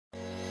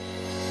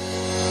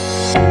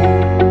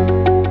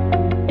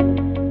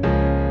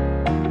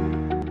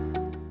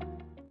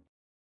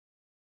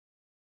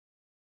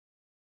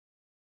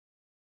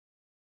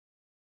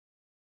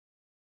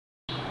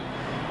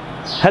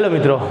Hello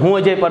मित्रों, हूँ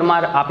अजय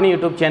परमार अपनी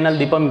यूट्यूब चैनल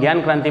दीपम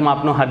ज्ञान क्रांति में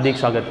आपનું हार्दिक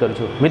स्वागत करूँ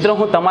छूँ। मित्रों,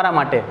 हूँ तमारा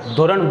माटे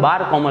धोरण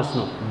 12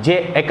 कॉमर्सનું જે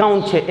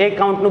એકાઉન્ટ છે એ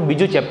એકાઉન્ટનું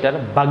બીજું ચેપ્ટર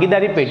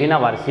ભાગીદારી પેઢીના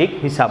વાર્ષિક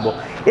હિસાબો,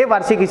 એ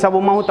વાર્ષિક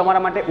હિસાબોમાં હું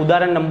તમારા માટે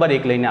ઉદાહરણ નંબર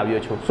 1 લઈને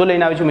આવ્યો છું। શું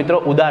લઈને આવ્યો છું મિત્રો?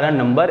 ઉદાહરણ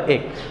નંબર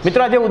 1।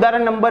 મિત્રો, આ જે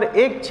ઉદાહરણ નંબર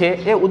 1 છે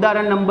એ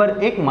ઉદાહરણ નંબર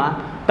 1 માં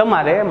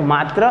તમારે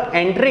માત્ર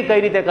એન્ટ્રી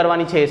કઈ રીતે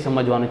કરવાની છે એ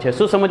સમજવાનું છે।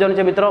 શું સમજવાનું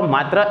છે મિત્રો?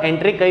 માત્ર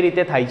એન્ટ્રી કઈ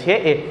રીતે થાય છે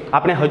એ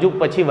આપણે હજુ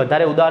પછી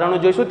વધારે ઉદાહરણો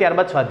જોઈશું,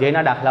 ત્યારબાદ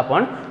સ્વાધ્યાયના દાખલા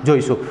પણ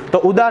જોઈશું। તો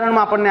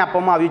ઉદાહરણમાં આપણને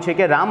આપવામાં આવ્યું છે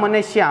કે રામ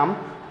અને શ્યામ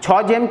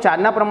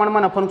 6:4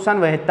 પ્રમાણમાં નફો નુકસાન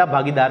વહેંચતા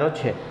ભાગીદારો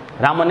છે।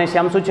 રામ અને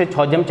શ્યામ શું છે?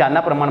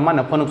 6:4 પ્રમાણમાં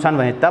નફો નુકસાન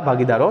વહેંચતા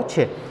ભાગીદારો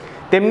છે।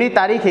 તેમની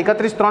તારીખ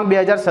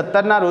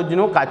 31/3/2017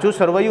 રોજનું કાચું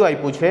સરવૈયું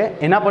આપ્યું છે,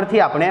 એના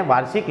પરથી આપણે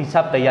વાર્ષિક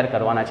હિસાબ તૈયાર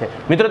કરવાના છે।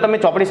 મિત્રો, તમે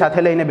ચોપડી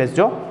સાથે લઈને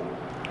બેસજો।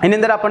 એની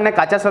અંદર આપણને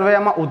કાચા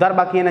સરવૈયામાં ઉધાર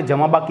બાકી અને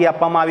જમા બાકી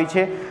આપવામાં આવી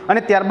છે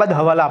અને ત્યારબાદ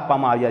હવાલા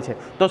આપવામાં આવ્યા છે।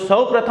 તો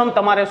સૌપ્રથમ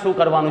તમારે શું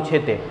કરવાનું છે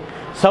તે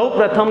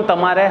સૌપ્રથમ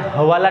તમારે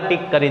હવાલા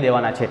ટીક કરી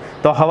દેવાના છે।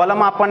 તો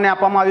હવાલામાં આપણને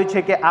આપવામાં આવ્યું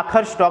છે કે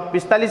આખર સ્ટોક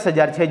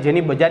 45,000 છે,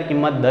 જેની બજાર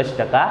કિંમત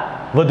 10%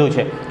 વધુ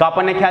છે। તો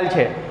આપણને ખ્યાલ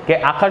છે કે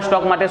આખર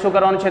સ્ટોક માટે શું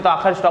કરવાનું છે? તો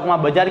આખર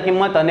સ્ટોકમાં બજાર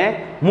કિંમત અને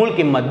મૂળ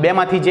કિંમત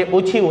બેમાંથી જે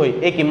ઓછી હોય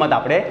એ કિંમત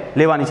આપણે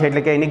લેવાની છે,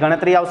 એટલે કે એની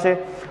ગણતરી આવશે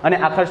અને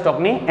આખર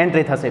સ્ટોકની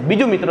એન્ટ્રી થશે।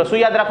 બીજું મિત્રો, શું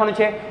યાદ રાખવાનું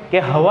છે કે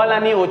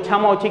હવાલાની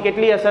ઓછામાં ઓછી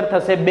કેટલી અસર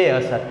થશે? 2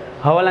 અસર।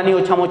 હવાલાની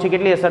ઓછામાં ઓછી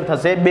કેટલી અસર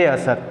થશે? 2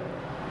 અસર।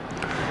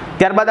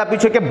 ત્યારબાદ આપ્યું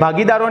છે કે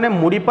ભાગીદારોને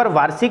મૂડી પર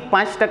વાર્ષિક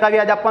 5%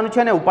 વ્યાજ આપવાનું છે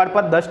અને ઉપાડ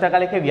પર 10%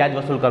 લેખે વ્યાજ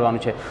વસૂલ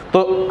કરવાનું છે। તો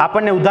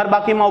આપણને ઉધાર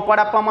બાકીમાં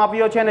ઉપાડ આપવામાં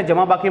આવ્યો છે અને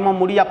જમા બાકીમાં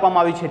મૂડી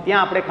આપવામાં આવી છે,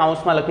 ત્યાં આપણે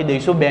કાઉન્સમાં લખી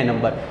દઈશું 2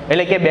 નંબર,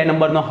 એટલે કે 2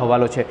 નંબરનો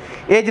હવાલો છે।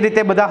 એ જ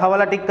રીતે બધા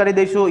હવાલા ટીક કરી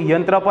દઈશું।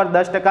 યંત્ર પર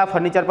 10%,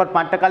 ફર્નિચર પર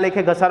 5%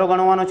 લેખે ઘસારો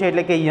ગણવાનો છે,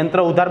 એટલે કે યંત્ર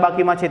ઉધાર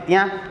બાકીમાં છે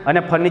ત્યાં,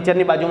 અને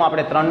ફર્નિચરની બાજુમાં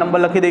આપણે 3 નંબર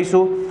લખી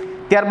દઈશું।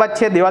 ત્યારબાદ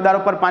છે દેવાદારો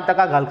પર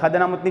 5% ઘાલખાદ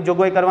અનામતની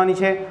જોગવાઈ કરવાની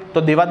છે। તો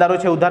દેવાદારો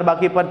છે ઉધાર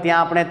બાકી પર,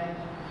 ત્યાં આપણે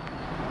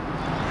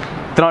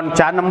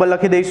 4 નંબર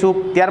લખી દઈશું।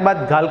 ત્યારબાદ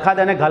ઘાલખાદ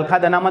અને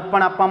ઘાલખાદ અનામત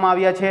પણ આપવામાં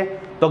આવ્યા છે,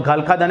 તો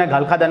ઘાલખાદ અને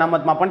ઘાલખાદ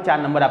અનામતમાં પણ 4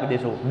 નંબર આપી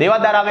દઈશું।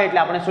 દેવાદાર આવે એટલે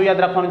આપણે શું યાદ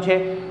રાખવાનું છે?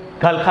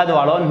 ઘાલખાદ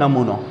વાળો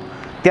નમૂનો।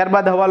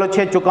 ત્યારબાદ હવાલો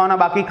છે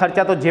ચૂકવવાના બાકી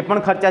ખર્ચા, તો જે પણ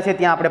ખર્ચા છે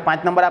ત્યાં આપણે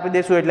 5 નંબર આપી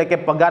દઈશું, એટલે કે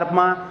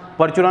પગારમાં,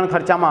 પરચુરણ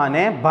ખર્ચામાં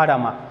અને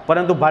ભાડામાં,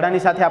 પરંતુ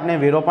ભાડાની સાથે આપણે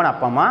વેરો પણ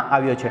આપવામાં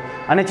આવ્યો છે।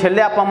 અને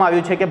છેલ્લે આપવામાં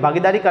આવ્યું છે કે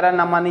ભાગીદારી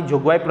કરારનામાની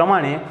જોગવાઈ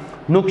પ્રમાણે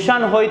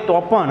નુકસાન હોય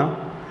તો પણ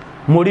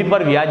મૂડી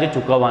પર વ્યાજ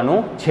ચૂકવવાનું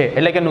છે,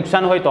 એટલે કે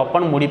નુકસાન હોય તો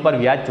પણ મૂડી પર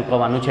વ્યાજ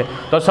ચૂકવવાનું છે।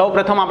 તો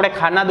સૌપ્રથમ આપણે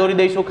ખાના દોરી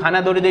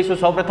દઈશું।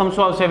 સૌપ્રથમ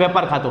શું આવશે?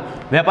 વેપાર ખાતું।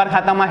 વેપાર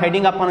ખાતામાં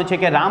હેડિંગ આપવાનું છે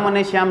કે રામ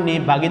અને શ્યામની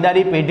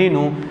ભાગીદારી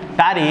પેઢીનું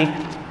તારીખ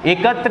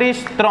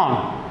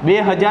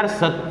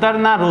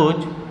 31/3/2017 રોજ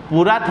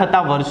પૂરા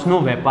થતા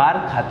વર્ષનું વેપાર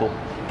ખાતું।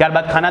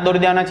 ત્યારબાદ ખાના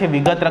દોરી દેવાના છે,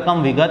 વિગત રકમ।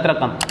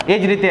 એ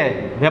જ રીતે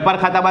વેપાર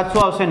ખાતા બાદ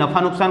શું આવશે?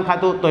 નફા નુકસાન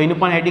ખાતું। તો એનું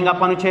પણ હેડિંગ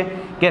આપવાનું છે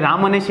કે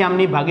રામ અને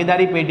શ્યામની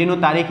ભાગીદારી પેઢીનું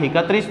તારીખ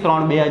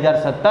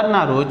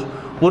 31/3/2017 રોજ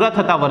પૂરા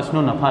થતા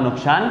વર્ષનું નફા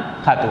નુકસાન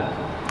ખાતું।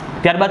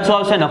 ત્યારબાદ શું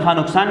આવશે? નફા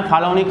નુકસાન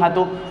ફાળવણી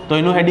ખાતું। તો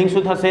એનું હેડિંગ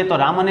શું થશે? તો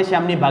રામ અને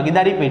શ્યામની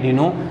ભાગીદારી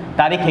પેઢીનું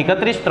તારીખ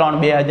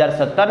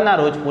 31/3/2017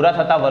 રોજ પૂરા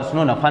થતા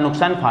વર્ષનું નફા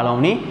નુકસાન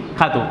ફાળવણી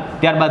ખાતું।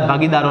 ત્યારબાદ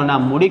ભાગીદારોના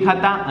મૂડી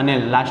ખાતા અને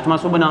લાસ્ટમાં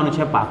શું બનાવવાનું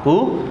છે?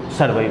 પાકું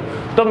સરવૈયું।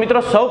 તો મિત્રો,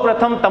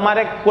 સૌપ્રથમ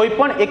તમારે કોઈ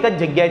પણ એક જ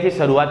જગ્યાએથી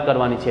શરૂઆત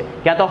કરવાની છે,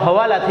 ક્યાં તો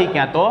હવાલાથી,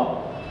 ક્યાં તો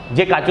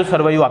જે કાચું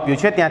સરવૈયું આપ્યું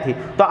છે ત્યાંથી।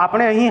 તો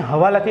આપણે અહીં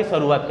હવાલાથી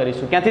શરૂઆત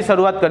કરીશું। ક્યાંથી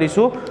શરૂઆત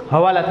કરીશું?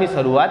 હવાલાથી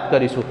શરૂઆત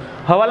કરીશું।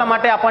 હવાલા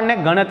માટે આપણને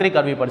ગણતરી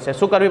કરવી પડશે।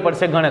 શું કરવી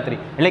પડશે? ગણતરી।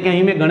 એટલે કે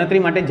અહીં મેં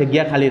ગણતરી માટે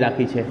જગ્યા ખાલી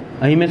રાખી છે।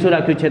 અહીં મેં શું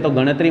રાખ્યું છે? તો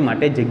ગણતરી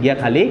માટે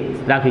જગ્યા ખાલી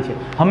રાખી છે।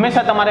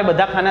 હંમેશા તમારે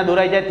બધા ખાના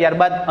દોરાઈ જાય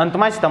ત્યારબાદ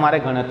અંતમાં જ તમારે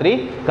ગણતરી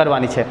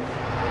કરવાની છે।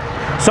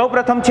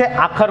 સૌપ્રથમ છે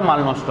આખર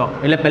માલનો સ્ટોક।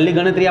 એટલે પહેલી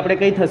ગણતરી આપણે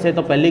કઈ થશે?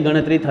 તો પહેલી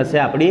ગણતરી થશે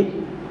આપણી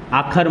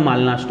આખર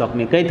માલના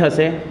સ્ટોકની। કઈ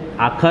થશે?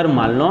 આખર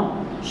માલનો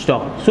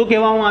સ્ટોક। શું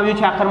કહેવામાં આવ્યું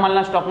છે આખર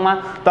માલના સ્ટોકમાં?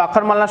 તો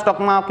આખર માલના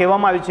સ્ટોકમાં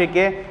કહેવામાં આવ્યું છે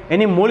કે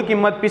એની મૂળ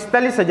કિંમત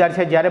 45,000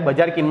 છે, જ્યારે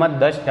બજાર કિંમત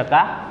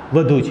 10%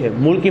 વધુ છે।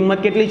 મૂળ કિંમત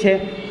કેટલી છે?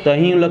 તો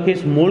અહીં હું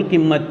લખીશ મૂળ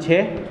કિંમત છે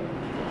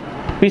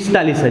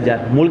 45,000।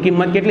 મૂળ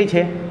કિંમત કેટલી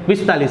છે?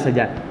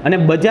 45,000। અને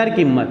બજાર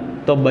કિંમત,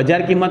 તો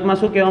બજાર કિંમતમાં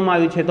શું કહેવામાં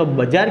આવ્યું છે? તો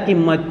બજાર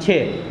કિંમત છે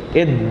એ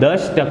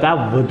 10%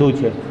 વધુ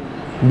છે।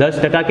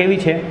 10% કેવી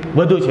છે?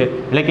 વધુ છે।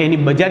 એટલે કે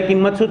એની બજાર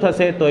કિંમત શું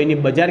થશે? તો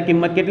એની બજાર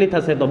કિંમત કેટલી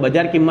થશે? તો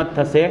બજાર કિંમત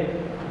થશે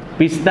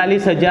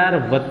 45,000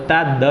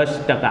 વત્તા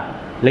 10%,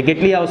 એટલે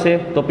કેટલી આવશે?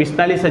 તો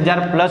 45,000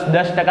 પ્લસ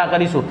 10%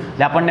 કરીશું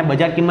એટલે આપણને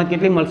બજાર કિંમત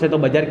કેટલી મળશે? તો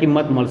બજાર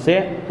કિંમત મળશે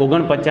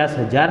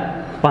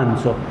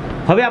 49,500।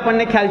 હવે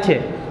આપણને ખ્યાલ છે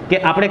કે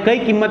આપણે કઈ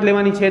કિંમત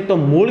લેવાની છે? તો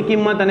મૂળ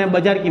કિંમત અને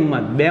બજાર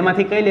કિંમત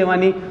બેમાંથી કઈ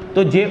લેવાની?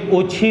 તો જે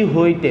ઓછી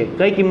હોય તે।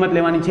 કઈ કિંમત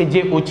લેવાની છે?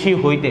 જે ઓછી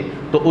હોય તે।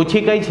 તો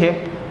ઓછી કઈ છે?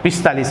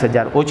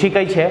 45,000। ઓછી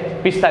કઈ છે?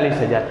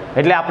 45,000।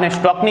 એટલે આપણે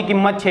સ્ટોકની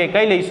કિંમત છે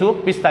કઈ લઈશું?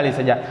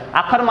 45,000।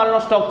 આખર માલનો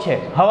સ્ટોક છે,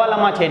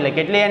 હવાલામાં છે, એટલે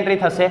કેટલી એન્ટ્રી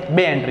થશે?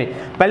 2 એન્ટ્રી।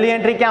 પહેલી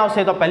એન્ટ્રી ક્યાં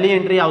આવશે? તો પહેલી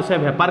એન્ટ્રી આવશે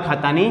વેપાર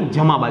ખાતાની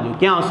જમા બાજુ।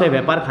 ક્યાં આવશે?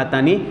 વેપાર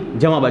ખાતાની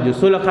જમા બાજુ।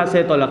 શું લખાશે?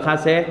 તો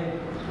લખાશે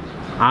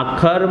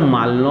આખર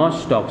માલનો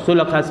સ્ટોક। શું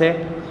લખાશે?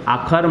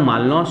 આખર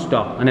માલનો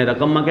સ્ટોક। અને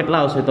રકમમાં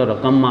કેટલા આવશે? તો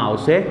રકમમાં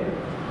આવશે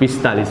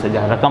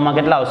 45,000 રકમમાં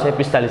કેટલા આવશે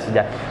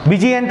 45,000।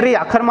 બીજી એન્ટ્રી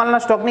આખર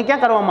માલના સ્ટોકની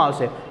ક્યાં કરવામાં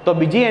આવશે તો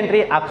બીજી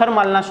એન્ટ્રી આખર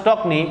માલના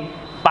સ્ટોકની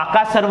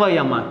પાકા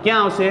સરવૈયામાં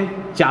ક્યાં આવશે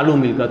ચાલુ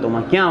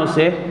મિલકતોમાં ક્યાં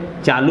આવશે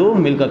ચાલુ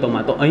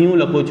મિલકતોમાં। તો અહીં હું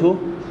લખું છું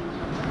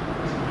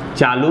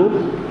ચાલુ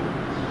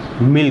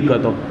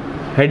મિલકતો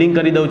હેડિંગ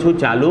કરી દઉં છું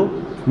ચાલુ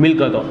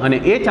મિલકતો અને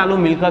એ ચાલુ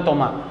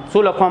મિલકતોમાં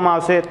શું લખવામાં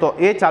આવશે તો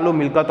એ ચાલુ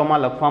મિલકતોમાં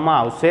લખવામાં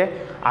આવશે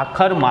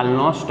આખર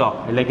માલનો સ્ટોક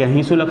એટલે કે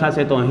અહીં શું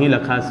લખાશે તો અહીં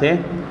લખાશે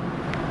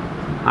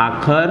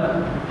આખર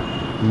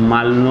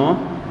માલનો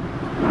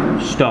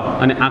સ્ટોક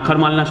અને આખર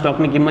માલના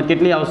સ્ટોકની કિંમત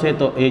કેટલી આવશે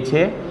તો એ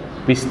છે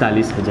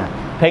 45,000।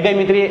 થઈ ગઈ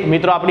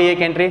મિત્રો આપણી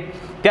એક એન્ટ્રી।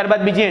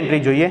 ત્યારબાદ બીજી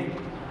એન્ટ્રી જોઈએ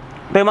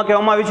તો એમાં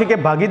કહેવામાં આવ્યું છે કે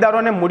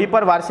ભાગીદારોને મૂડી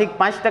પર વાર્ષિક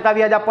 5%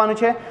 વ્યાજ આપવાનું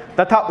છે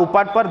તથા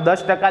ઉપાડ પર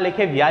 10%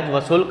 લેખે વ્યાજ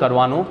વસૂલ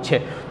કરવાનું છે।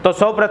 તો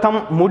સૌપ્રથમ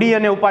મૂડી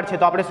અને ઉપાડ છે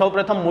તો આપણે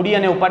સૌપ્રથમ મૂડી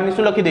અને ઉપાડની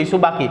શું લખી દઈશું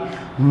બાકી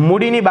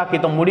મૂડીની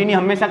બાકી તો મૂડીની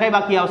હંમેશા કઈ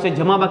બાકી આવશે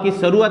જમા બાકી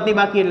શરૂઆતની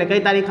બાકી એટલે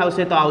કઈ તારીખ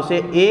આવશે તો આવશે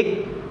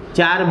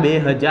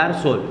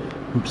 1/4/2016।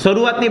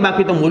 શરૂઆતની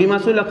બાકી તો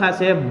મૂડીમાં શું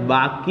લખાશે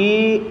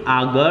બાકી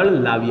આગળ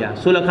લાવ્યા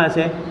શું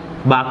લખાશે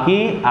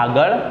બાકી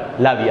આગળ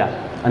લાવ્યા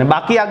અને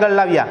બાકી આગળ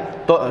લાવ્યા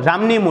તો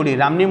રામની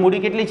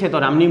મૂડી કેટલી છે તો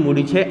રામની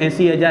મૂડી છે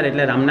 80,000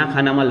 એટલે રામના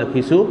ખાનામાં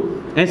લખીશું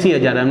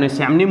 80,000 અને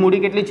શ્યામની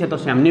મૂડી કેટલી છે તો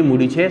શ્યામની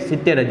મૂડી છે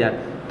 70,000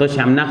 તો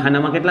શ્યામના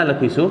ખાનામાં કેટલા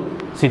લખીશું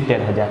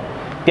 70,000।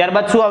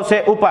 ત્યારબાદ શું આવશે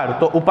ઉપાડ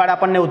તો ઉપાડ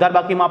આપણને ઉધાર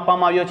બાકીમાં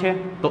આપવામાં આવ્યો છે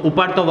તો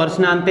ઉપાડ તો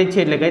વર્ષના અંતે જ છે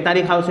એટલે કઈ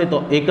તારીખ આવશે તો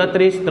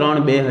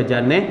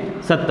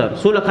 31/3/2017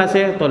 શું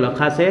લખાશે તો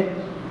લખાશે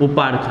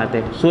ઉપાડ ખાતે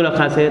શું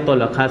લખાશે તો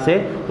લખાશે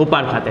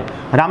ઉપાડ ખાતે।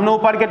 રામનો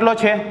ઉપાડ કેટલો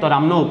છે તો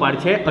રામનો ઉપાડ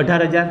છે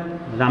 18,000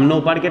 રામનો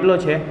ઉપાડ કેટલો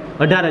છે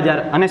 18,000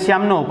 અને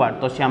શ્યામનો ઉપાડ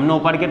તો શ્યામનો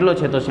ઉપાડ કેટલો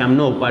છે તો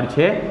શ્યામનો ઉપાડ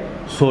છે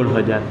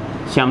 16,000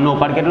 શ્યામનો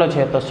ઉપાડ કેટલો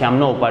છે તો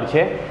શ્યામનો ઉપાડ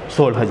છે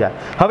 16,000।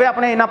 હવે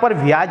આપણે એના પર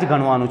વ્યાજ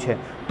ગણવાનું છે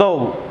તો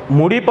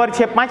મૂડી પર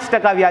છે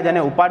 5% વ્યાજ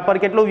અને ઉપાડ પર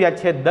કેટલું વ્યાજ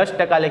છે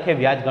 10% લેખે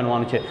વ્યાજ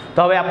ગણવાનું છે। તો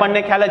હવે આપણને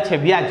ખ્યાલ જ છે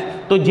વ્યાજ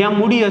તો જ્યાં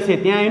મૂડી હશે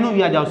ત્યાં એનું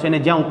વ્યાજ આવશે અને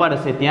જ્યાં ઉપાડ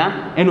હશે ત્યાં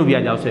એનું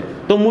વ્યાજ આવશે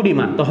તો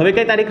મૂડીમાં તો હવે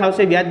કઈ તારીખ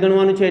આવશે વ્યાજ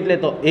ગણવાનું છે એટલે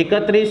તો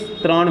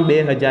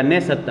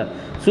 31/3/2017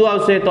 શું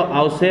આવશે તો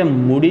આવશે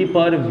મૂડી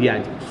પર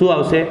વ્યાજ શું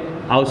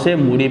આવશે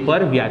મૂડી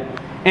પર વ્યાજ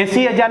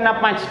 80,000 ના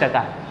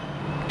 5%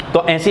 તો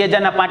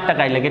 80,000 ના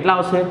 5% એટલે કેટલા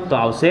આવશે તો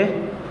આવશે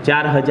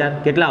 4,000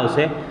 કેટલા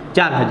આવશે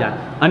 4,000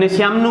 અને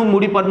શ્યામનું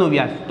મૂડી પરનું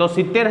વ્યાજ તો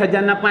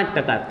 70,000 ના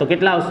 5% તો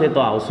કેટલા આવશે તો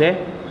આવશે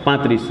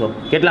 3500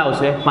 કેટલા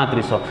આવશે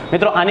 3500।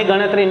 મિત્રો આની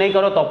ગણતરી નહીં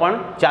કરો તો પણ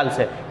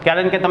ચાલશે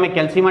કારણ કે તમે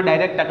કેલ્સીમાં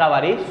ડાયરેક્ટ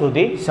ટકાવારી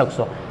શોધી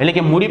શકશો એટલે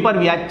કે મૂડી પર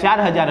વ્યાજ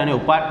 4,000 અને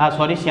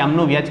ઉપાડ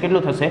શ્યામનું વ્યાજ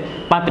કેટલું થશે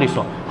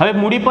 3500। હવે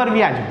મૂડી પર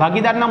વ્યાજ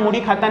ભાગીદારના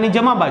મૂડી ખાતાની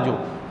જમા બાજુ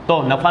તો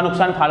નફા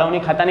નુકસાન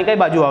ફાળવણી ખાતાની કઈ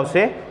બાજુ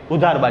આવશે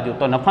ઉધાર બાજુ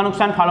તો નફા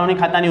નુકસાન ફાળવણી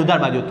ખાતાની ઉધાર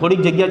બાજુ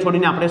થોડીક જગ્યા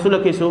છોડીને આપણે શું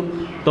લખીશું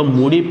તો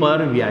મૂડી પર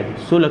વ્યાજ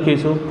શું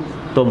લખીશું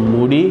તો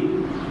મૂડી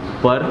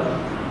પર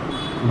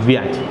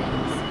વ્યાજ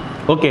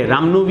ઓકે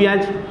રામનું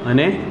વ્યાજ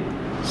અને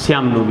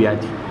શ્યામનું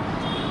વ્યાજ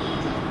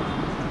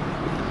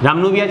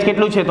રામનું વ્યાજ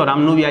કેટલું છે તો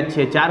રામનું વ્યાજ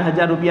છે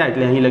 4,000 રૂપિયા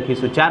એટલે અહીં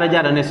લખીશું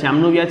 4,000 અને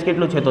શ્યામનું વ્યાજ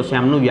કેટલું છે તો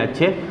શ્યામનું વ્યાજ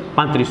છે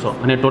 3500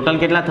 અને ટોટલ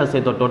કેટલા થશે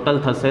તો ટોટલ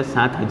થશે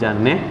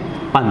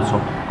 7,500।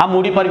 આ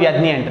મૂડી પર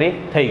વ્યાજની એન્ટ્રી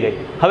થઈ ગઈ।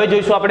 હવે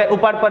જોઈશું આપણે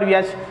ઉપાડ પર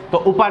વ્યાજ તો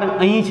ઉપાડ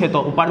અહીં છે તો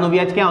ઉપાડનું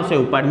વ્યાજ ક્યાં આવશે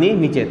ઉપાડની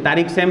નીચે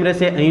તારીખ સેમ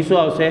રહેશે અહીં શું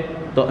આવશે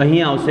તો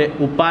અહીં આવશે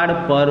ઉપાડ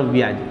પર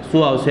વ્યાજ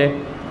શું આવશે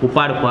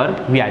ઉપાડ પર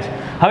વ્યાજ।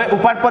 હવે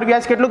ઉપાડ પર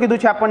વ્યાજ કેટલું કીધું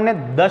છે આપણને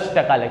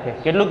 10% લેખે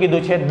કેટલું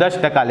કીધું છે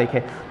 10% લેખે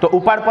તો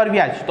ઉપાડ પર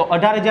વ્યાજ તો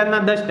 18,000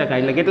 ના 10%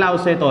 એટલે કેટલા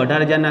આવશે તો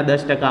 18,000 ના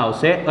 10%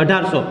 આવશે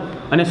 1,800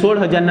 અને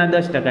 16,000 ના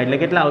 10% એટલે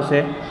કેટલા આવશે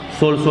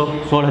 1,600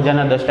 16,000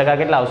 ના 10%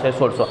 કેટલા આવશે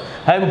 1,600।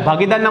 હવે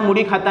ભાગીદારના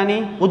મૂડી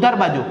ખાતાની ઉધાર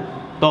બાજુ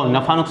તો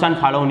નફા નુકસાન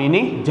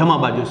ફાળવણીની જમા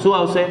બાજુ શું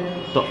આવશે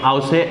તો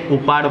આવશે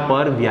ઉપાડ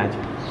પર વ્યાજ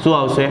શું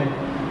આવશે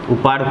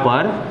ઉપાડ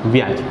પર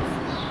વ્યાજ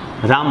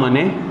રામ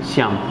અને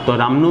શ્યામ તો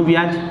રામનું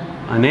વ્યાજ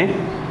અને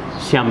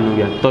શ્યામનું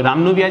વ્યાજ તો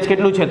રામનું વ્યાજ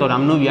કેટલું છે તો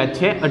રામનું વ્યાજ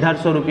છે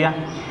 1,800 રૂપિયા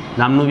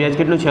રામનું વ્યાજ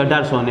કેટલું છે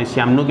 1,800 અને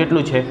શ્યામનું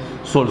કેટલું છે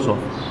 1,600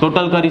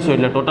 ટોટલ કરીશું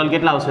એટલે ટોટલ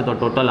કેટલા આવશે તો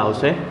ટોટલ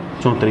આવશે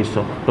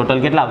 3400 ટોટલ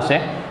કેટલા આવશે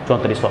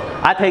 3400।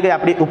 આ થઈ ગઈ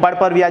આપણી ઉપાડ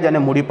પર વ્યાજ અને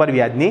મૂડી પર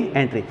વ્યાજની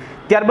એન્ટ્રી।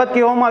 ત્યારબાદ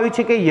કહેવામાં આવ્યું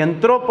છે કે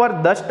યંત્રો પર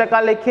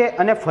 10% લેખે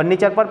અને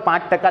ફર્નિચર પર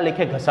 5%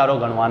 લેખે ઘસારો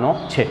ગણવાનો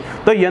છે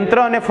તો યંત્ર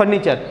અને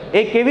ફર્નિચર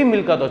એ કેવી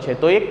મિલકતો છે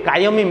તો એ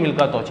કાયમી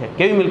મિલકતો છે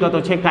કેવી મિલકતો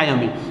છે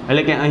કાયમી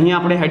એટલે કે અહીં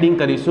આપણે હેડિંગ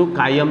કરીશું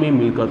કાયમી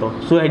મિલકતો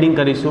શું હેડિંગ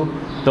કરીશું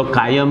તો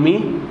કાયમી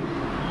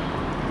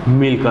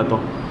મિલકતો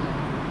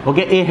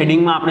ઓકે એ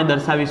હેડિંગમાં આપણે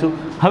દર્શાવીશું।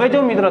 હવે જો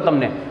મિત્રો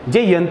તમને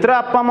જે યંત્ર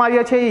આપવામાં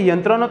આવ્યા છે એ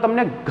યંત્રનો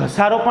તમને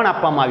ઘસારો પણ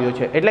આપવામાં આવ્યો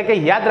છે એટલે કે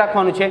યાદ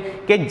રાખવાનું છે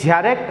કે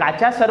જ્યારે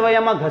કાચા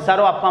સરવૈયામાં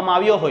ઘસારો આપવામાં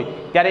આવ્યો હોય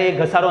ત્યારે એ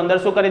ઘસારો અંદર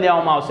શું કરી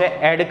દેવામાં આવશે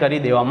એડ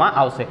કરી દેવામાં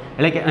આવશે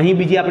એટલે કે અહીં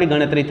બીજી આપણી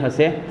ગણતરી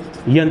થશે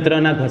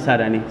યંત્રના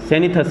ઘસારાની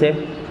શેની થશે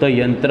તો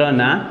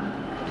યંત્રના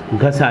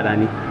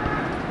ઘસારાની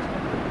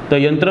તો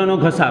યંત્રનો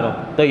ઘસારો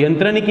તો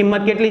યંત્રની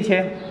કિંમત કેટલી છે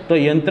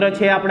તો યંત્ર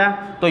છે આપણા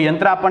તો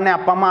યંત્ર આપણને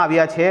આપવામાં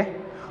આવ્યા છે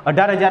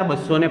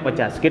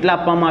 18,250 કેટલા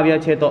આપવામાં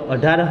આવ્યા છે તો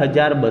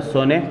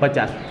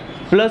 18,250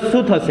 પ્લસ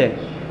શું થશે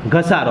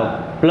ઘસારો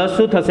પ્લસ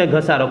શું થશે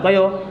ઘસારો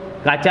કયો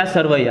કાચા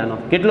સરવૈયાનો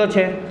કેટલો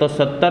છે તો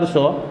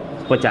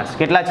 1750.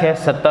 કેટલા છે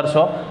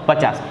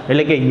 1750.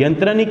 એટલે કે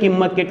યંત્રની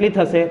કિંમત કેટલી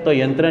થશે તો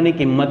યંત્રની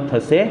કિંમત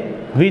થશે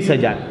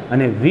 20,000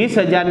 અને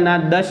 20,000ના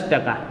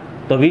 10%.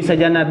 તો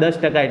 20,000ના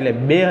 10% એટલે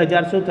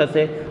 2,000 શું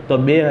થશે તો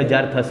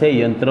 2,000 થશે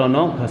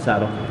યંત્રનો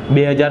ઘસારો.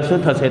 2,000 શું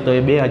થશે તો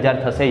એ 2,000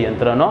 થશે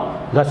યંત્રનો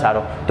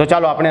ઘસારો. તો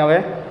ચાલો આપણે હવે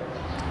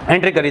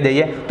એન્ટ્રી કરી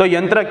દઈએ. તો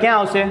યંત્ર ક્યાં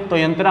આવશે તો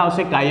યંત્ર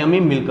આવશે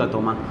કાયમી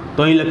મિલકતોમાં.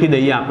 તો અહીં લખી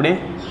દઈએ આપણે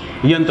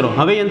યંત્રો.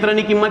 હવે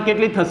યંત્રની કિંમત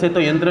કેટલી થશે તો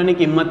યંત્રની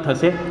કિંમત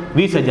થશે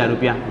 20,000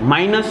 રૂપિયા.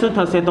 માઇનસ શું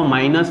થશે તો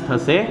માઇનસ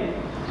થશે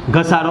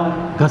ઘસારો.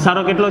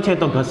 ઘસારો કેટલો છે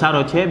તો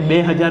ઘસારો છે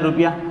 2,000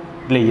 રૂપિયા.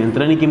 એટલે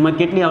યંત્રની કિંમત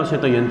કેટલી આવશે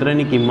તો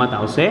યંત્રની કિંમત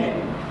આવશે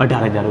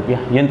 18,000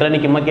 રૂપિયા. યંત્રની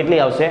કિંમત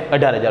કેટલી આવશે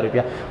 18,000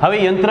 રૂપિયા. હવે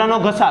યંત્રનો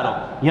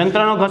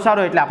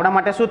ઘસારો એટલે આપણા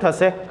માટે શું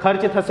થશે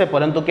ખર્ચ થશે,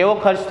 પરંતુ કેવો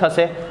ખર્ચ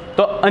થશે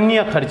તો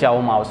અન્ય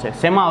ખર્ચાઓમાં આવશે.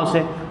 શેમાં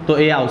આવશે તો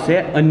એ આવશે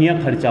અન્ય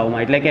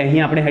ખર્ચાઓમાં. એટલે કે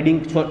અહીં આપણે હેડિંગ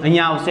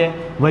અહીંયા આવશે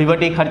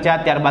વહીવટી ખર્ચા,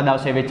 ત્યારબાદ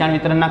આવશે વેચાણ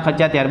વિતરણના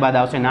ખર્ચા, ત્યારબાદ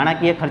આવશે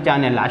નાણાકીય ખર્ચા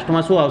અને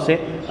લાસ્ટમાં શું આવશે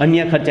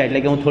અન્ય ખર્ચા. એટલે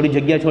કે હું થોડી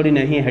જગ્યા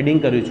છોડીને અહીં હેડિંગ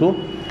કરું છું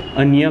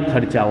અન્ય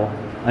ખર્ચાઓ.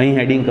 અહીં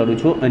હેડિંગ કરું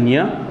છું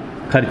અન્ય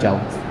ખર્ચાઓ.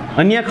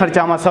 અન્ય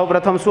ખર્ચામાં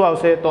સૌપ્રથમ શું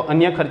આવશે તો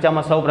અન્ય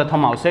ખર્ચામાં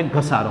સૌપ્રથમ આવશે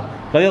ઘસારો.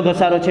 કયો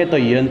ઘસારો છે તો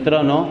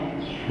યંત્રનો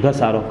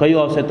ઘસારો. કયો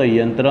આવશે તો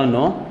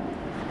યંત્રનો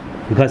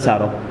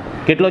ઘસારો.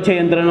 કેટલો છે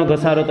યંત્રનો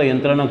ઘસારો તો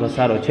યંત્રનો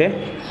ઘસારો છે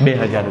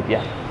 2,000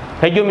 રૂપિયા.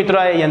 થઈ ગયું મિત્રો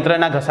આ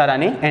યંત્રના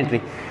ઘસારાની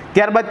એન્ટ્રી.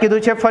 ત્યારબાદ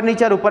કીધું છે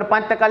ફર્નિચર ઉપર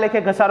 5% લેખે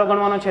ઘસારો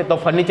ગણવાનો છે. તો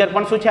ફર્નિચર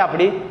પણ શું છે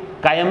આપણી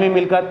કાયમી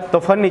મિલકત. તો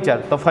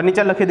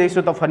ફર્નિચર લખી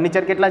દઈશું. તો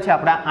ફર્નિચર કેટલા છે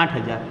આપણા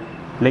 8,000.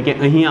 એટલે કે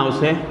અહીં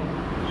આવશે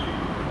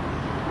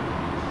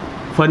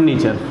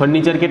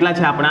ફર્નિચર કેટલા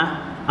છે આપણા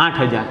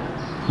 8,000.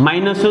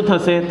 માઇનસ શું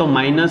થશે તો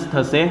માઇનસ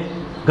થશે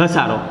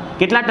ઘસારો.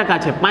 કેટલા ટકા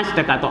છે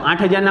 5%. તો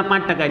 8,000ના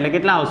 5% એટલે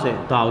કેટલા આવશે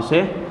તો આવશે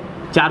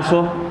 400.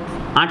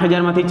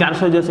 8,000માંથી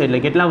 400 જશે એટલે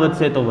કેટલા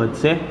વધશે તો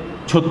વધશે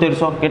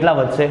 7600. કેટલા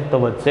વધશે તો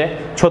વધશે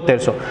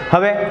 7600.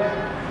 હવે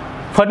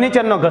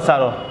ફર્નિચરનો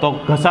ઘસારો. તો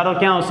ઘસારો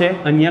ક્યાં આવશે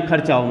અન્ય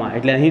ખર્ચાઓમાં.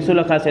 એટલે અહીં શું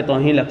લખાશે તો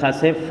અહીં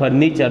લખાશે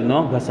ફર્નિચરનો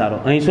ઘસારો.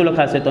 અહીં શું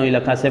લખાશે તો અહીં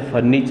લખાશે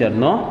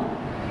ફર્નિચરનો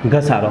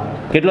ઘસારો.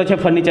 કેટલો છે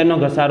ફર્નિચરનો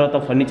ઘસારો તો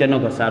ફર્નિચરનો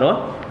ઘસારો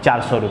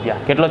 400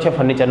 રૂપિયા. કેટલો છે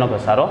ફર્નિચરનો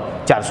ઘસારો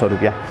 400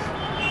 રૂપિયા.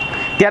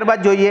 ત્યારબાદ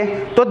જોઈએ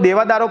તો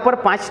દેવાદારો પર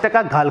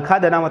 5%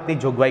 ઘાલખાદ અનામતની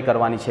જોગવાઈ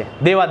કરવાની છે.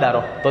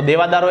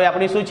 દેવાદારો એ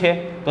આપણી શું છે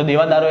તો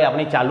દેવાદારો એ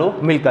આપણી ચાલુ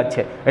મિલકત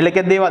છે. એટલે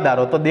કે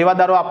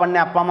દેવાદારો આપણને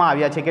આપવામાં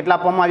આવ્યા છે. કેટલા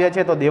આપવામાં આવ્યા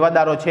છે તો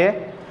દેવાદારો છે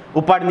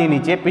ઉપાડની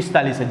નીચે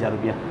 45,000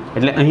 રૂપિયા.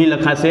 એટલે અહીં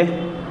લખાશે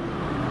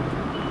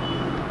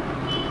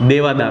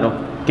દેવાદારો.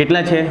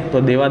 કેટલા છે તો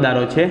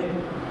દેવાદારો છે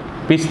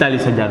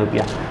 45,000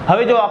 રૂપિયા.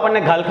 હવે જો આપણને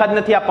ઘાલખાદ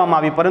નથી આપવામાં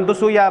આવી, પરંતુ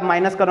શું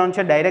માઇનસ કરવાનું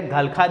છે ડાયરેક્ટ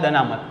ઘાલખાદ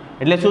અનામત.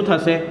 એટલે શું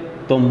થશે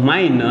તો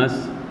માઇનસ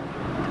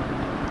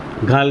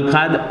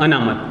ઘાલખાદ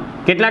અનામત.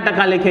 કેટલા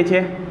ટકા લેખે છે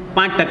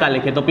 5%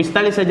 લેખે. તો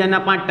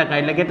 45,000ના 5%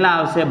 એટલે કેટલા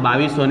આવશે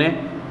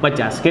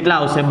 2250. કેટલા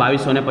આવશે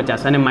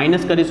 2250. અને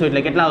માઇનસ કરીશું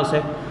એટલે કેટલા આવશે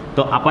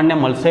તો આપણને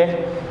મળશે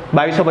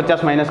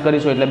 2250 માઇનસ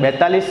કરીશું એટલે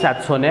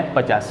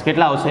 42,750.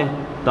 કેટલા આવશે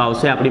તો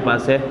આવશે આપણી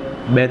પાસે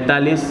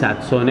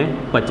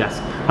 42,750.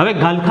 હવે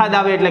ઘાલખાદ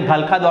આવે એટલે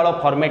ઘાલખાદવાળો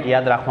ફોર્મેટ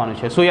યાદ રાખવાનું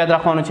છે. શું યાદ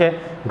રાખવાનું છે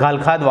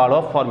ઘાલખાદવાળો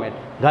ફોર્મેટ.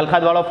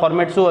 ઘાલખાદવાળો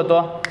ફોર્મેટ શું હતો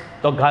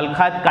તો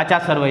ઘાલખાદ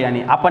કાચા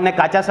સરવૈયાની. આપણને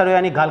કાચા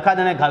સરવૈયાની ઘાલખાદ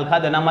અને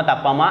ઘાલખાદ અનામત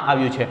આપવામાં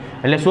આવ્યું છે.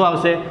 એટલે શું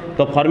આવશે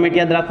તો ફોર્મેટ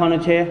યાદ રાખવાનું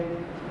છે.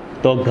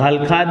 તો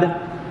ઘાલખાદ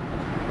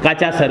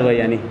કાચા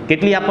સરવૈયાની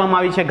કેટલી આપવામાં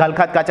આવી છે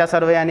ઘાલખાદ કાચા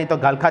સરવૈયાની તો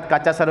ઘાલખાદ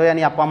કાચા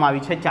સરવૈયાની આપવામાં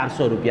આવી છે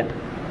 400 રૂપિયા.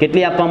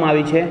 કેટલી આપવામાં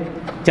આવી છે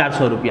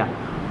 400 રૂપિયા.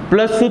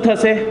 પ્લસ શું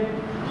થશે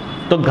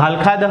તો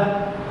ઘાલખાદ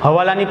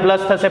હવાલાની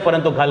પ્લસ થશે,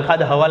 પરંતુ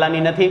ઘાલખાદ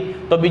હવાલાની નથી.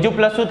 તો બીજું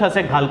પ્લસ શું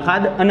થશે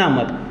ઘાલખાદ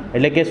અનામત.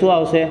 એટલે કે શું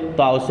આવશે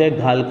તો આવશે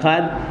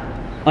ઘાલખાદ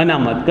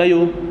અનામત.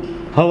 કયું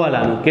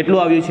હવાલાનું. કેટલું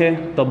આવ્યું છે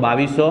તો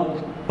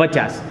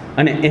 2250.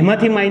 અને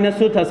એમાંથી માઇનસ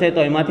શું થશે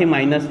તો એમાંથી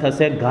માઇનસ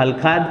થશે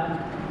ઘાલખાદ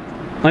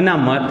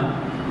અનામત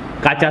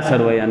કાચા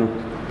સરવૈયાનું.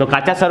 તો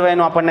કાચા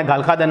સરવૈયાનું આપણને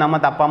ઘાલખાદ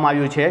અનામત આપવામાં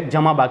આવ્યું છે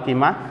જમા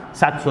બાકીમાં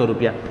 700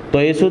 રૂપિયા. તો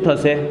એ શું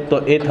થશે તો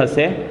એ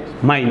થશે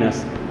માઇનસ.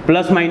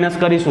 પ્લસ માઇનસ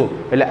કરીશું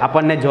એટલે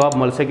આપણને જવાબ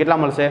મળશે. કેટલા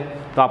મળશે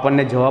તો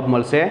આપણને જવાબ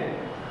મળશે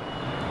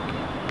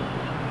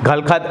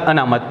ઘાલખાદ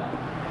અનામત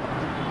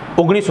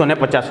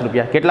 1950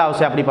 રૂપિયા. કેટલા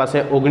આવશે આપણી પાસે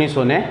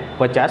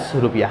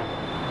 1950 રૂપિયા.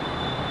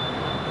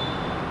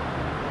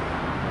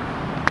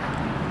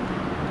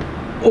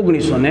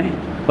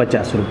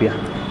 1950 રૂપિયા.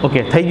 ઓકે,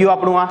 થઈ ગયું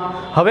આપણું આ.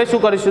 હવે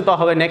શું કરીશું તો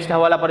હવે નેક્સ્ટ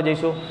હવાલા પર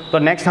જઈશું. તો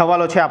નેક્સ્ટ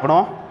હવાલો છે આપણો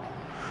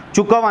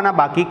ચૂકવવાના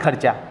બાકી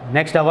ખર્ચા.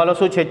 નેક્સ્ટ હવાલો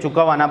શું છે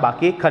ચૂકવવાના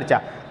બાકી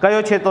ખર્ચા.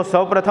 કયો છે તો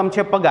સૌપ્રથમ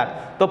છે પગાર.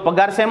 તો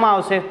પગાર શેમાં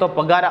આવશે તો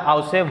પગાર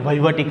આવશે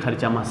વહીવટી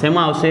ખર્ચામાં.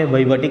 શેમાં આવશે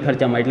વહીવટી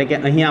ખર્ચામાં. એટલે કે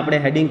અહીં આપણે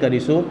હેડિંગ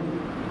કરીશું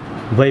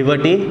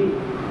વહીવટી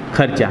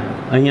ખર્ચા.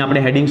 અહીં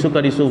આપણે હેડિંગ શું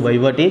કરીશું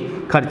વહીવટી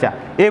ખર્ચા.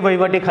 એ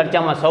વહીવટી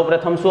ખર્ચામાં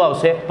સૌપ્રથમ શું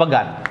આવશે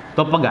પગાર.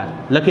 તો પગાર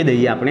લખી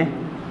દઈએ આપણે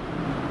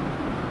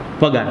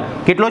પગાર.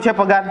 કેટલો છે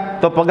પગાર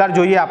તો પગાર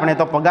જોઈએ આપણે.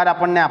 તો પગાર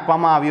આપણને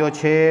આપવામાં આવ્યો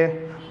છે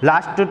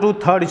લાસ્ટ ટુ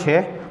થર્ડ છે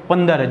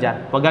 15,000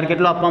 પગાર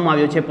કેટલો આપવામાં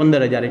આવ્યો છે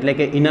 15,000 એટલે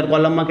કે ઇનર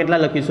કોલમમાં કેટલા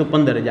લખીશું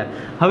 15,000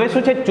 હવે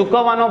શું છે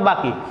ચૂકવવાનો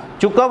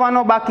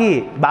બાકી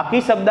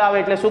બાકી શબ્દ આવે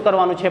એટલે શું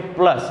કરવાનું છે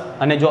પ્લસ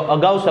અને જો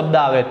અગાઉ શબ્દ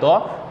આવે તો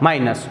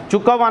માઇનસ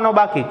ચૂકવવાનો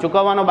બાકી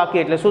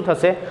એટલે શું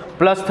થશે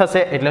પ્લસ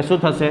થશે એટલે શું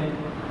થશે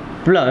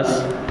પ્લસ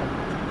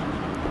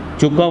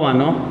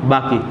ચૂકવવાનો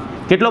બાકી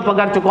કેટલો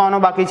પગાર ચૂકવવાનો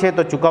બાકી છે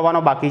તો ચૂકવવાનો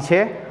બાકી છે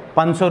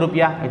 500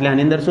 રૂપિયા એટલે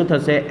આની અંદર શું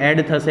થશે એડ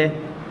થશે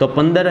તો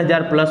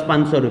 15,000 પ્લસ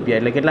 500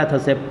 રૂપિયા એટલે કેટલા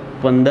થશે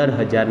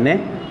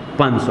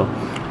 15,500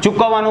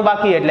 ચૂકવવાનું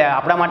બાકી એટલે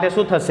આપણા માટે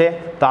શું થશે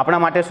તો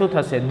આપણા માટે શું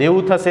થશે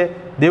દેવું થશે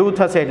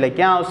એટલે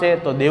ક્યાં આવશે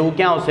તો દેવું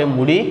ક્યાં આવશે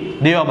મૂડી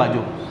દેવા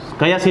બાજુ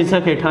કયા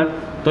શીર્ષક હેઠળ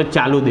તો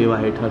ચાલુ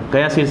દેવા હેઠળ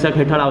કયા શીર્ષક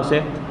હેઠળ આવશે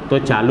તો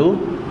ચાલુ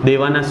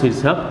દેવાના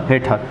શીર્ષક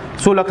હેઠળ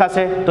શું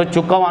લખાશે તો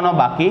ચૂકવવાનો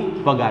બાકી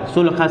પગાર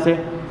શું લખાશે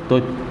તો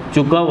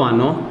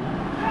ચૂકવવાનો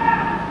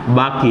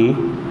બાકી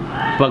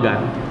પગાર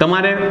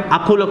તમારે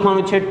આખું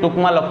લખવાનું છે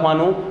ટૂંકમાં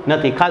લખવાનું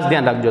નથી ખાસ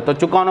ધ્યાન રાખજો તો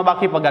ચૂકવવાનો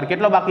બાકી પગાર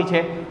કેટલો બાકી છે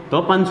તો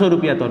 500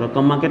 રૂપિયા તો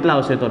રકમમાં કેટલા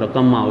આવશે તો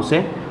રકમમાં આવશે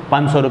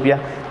 500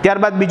 રૂપિયા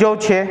ત્યારબાદ બીજો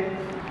છે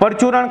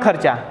પરચુરણ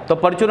ખર્ચા તો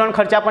પરચુરણ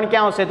ખર્ચા પણ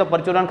ક્યાં આવશે તો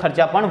પરચુરણ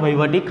ખર્ચા પણ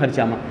વહીવટી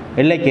ખર્ચામાં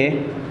એટલે કે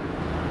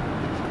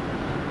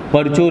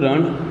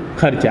પરચુરણ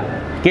ખર્ચા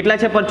કેટલા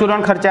છે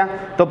પરચુરણ ખર્ચા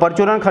તો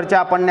પરચુરણ ખર્ચા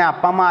આપણને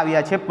આપવામાં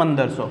આવ્યા છે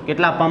 1500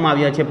 કેટલા આપવામાં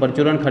આવ્યા છે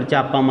પરચુરણ ખર્ચા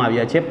આપવામાં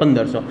આવ્યા છે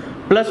 1500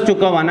 પ્લસ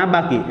ચૂકવવાના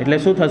બાકી એટલે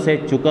શું થશે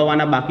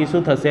ચૂકવવાના બાકી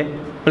શું થશે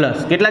પ્લસ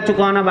કેટલા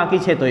ચૂકવવાના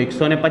બાકી છે તો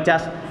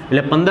 150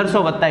 એટલે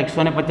 1500 વત્તા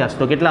 150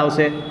 તો કેટલા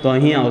આવશે તો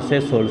અહીં આવશે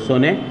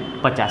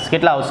 1650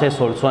 કેટલા આવશે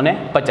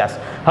 1650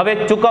 હવે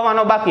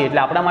ચૂકવવાનો બાકી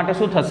એટલે આપણા માટે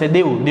શું થશે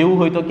દેવું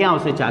હોય તો ક્યાં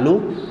આવશે ચાલુ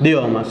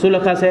દેવામાં શું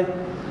લખાશે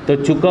તો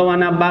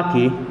ચૂકવવાના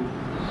બાકી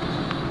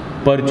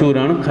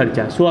પરચુરણ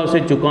ખર્ચા શું આવશે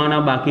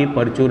ચૂકવવાના બાકી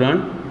પરચુરણ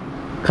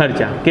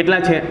ખર્ચા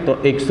કેટલા છે તો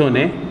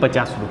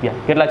 150 રૂપિયા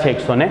કેટલા છે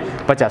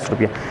 150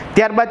 રૂપિયા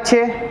ત્યારબાદ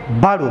છે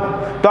ભાડું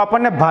તો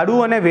આપણને ભાડું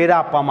અને વેરા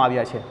આપવામાં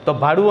આવ્યા છે તો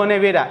ભાડું અને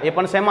વેરા એ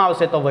પણ શેમાં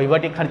આવશે તો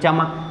વહીવટી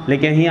ખર્ચામાં એટલે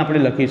કે અહીં આપણે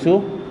લખીશું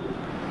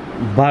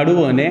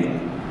ભાડું અને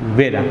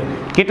વેરા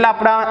કેટલા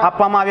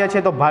આપવામાં આવ્યા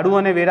છે તો ભાડું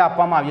અને વેરા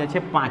આપવામાં આવ્યા છે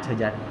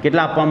 5000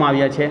 કેટલા આપવામાં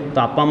આવ્યા છે તો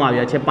આપવામાં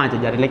આવ્યા છે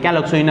 5000 એટલે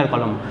ક્યાં લખશું ઇનર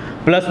કોલમ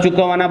પ્લસ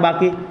ચૂકવવાના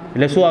બાકી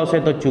એટલે શું આવશે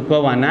તો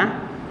ચૂકવવાના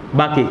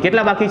બાકી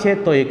કેટલા બાકી છે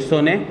તો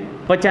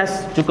 150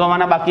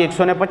 ચૂકવવાના બાકી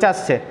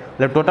 150 છે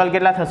એટલે ટોટલ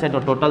કેટલા થશે તો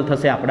ટોટલ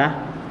થશે આપણા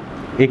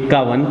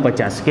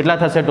 5150 કેટલા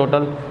થશે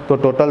ટોટલ તો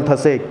ટોટલ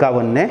થશે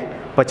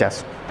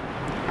 5150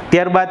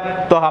 ત્યારબાદ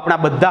તો આપણા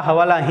બધા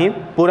હવાલા અહીં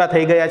પૂરા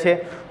થઈ ગયા છે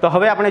તો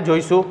હવે આપણે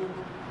જોઈશું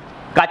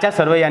કાચા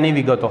સરવૈયાની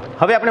વિગતો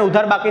હવે આપણે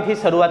ઉધાર બાકીથી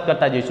શરૂઆત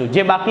કરતા જઈશું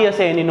જે બાકી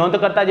હશે એની નોંધ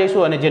કરતા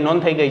જઈશું અને જે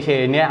નોંધ થઈ ગઈ છે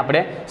એને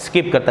આપણે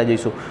સ્કીપ કરતા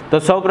જઈશું તો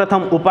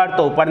સૌપ્રથમ ઉપાડ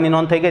તો ઉપાડની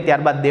નોંધ થઈ ગઈ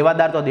ત્યારબાદ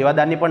દેવાદાર તો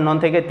દેવાદારની પણ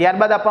નોંધ થઈ ગઈ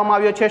ત્યારબાદ આપવામાં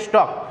આવ્યો છે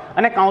સ્ટોક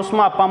અને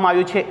કાઉન્સમાં આપવામાં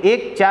આવ્યું છે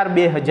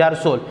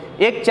 1/4/2016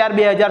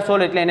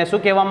 1/4/2016 એટલે એને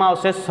શું કહેવામાં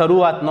આવશે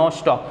શરૂઆતનો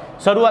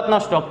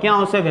સ્ટોક ક્યાં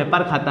આવશે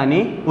વેપાર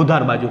ખાતાની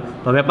ઉધાર બાજુ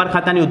તો વેપાર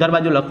ખાતાની ઉધાર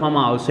બાજુ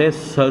લખવામાં આવશે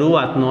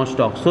શરૂઆતનો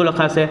સ્ટોક શું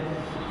લખાશે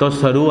તો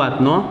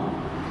શરૂઆતનો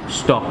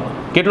સ્ટોક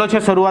કેટલો છે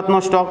શરૂઆતનો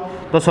સ્ટોક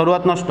તો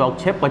શરૂઆતનો સ્ટોક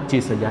છે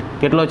 25000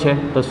 કેટલો છે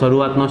તો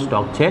શરૂઆતનો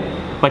સ્ટોક છે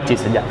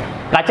 25000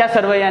 કાચા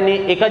સરવૈયાની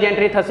એક જ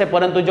એન્ટ્રી થશે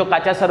પરંતુ જો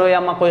કાચા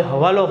સરવૈયામાં કોઈ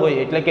હવાલો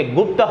હોય એટલે કે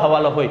ગુપ્ત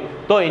હવાલો હોય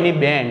તો એની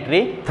 2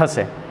 એન્ટ્રી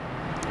થશે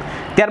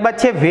ત્યારબાદ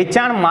છે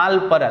વેચાણ માલ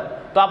પરત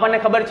તો આપણને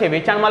ખબર છે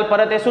વેચાણ માલ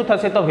પરત એ શું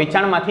થશે તો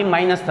વેચાણમાંથી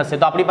માઇનસ થશે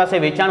તો આપણી પાસે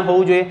વેચાણ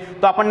હોવું જોઈએ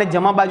તો આપણને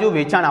જમા બાજુ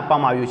વેચાણ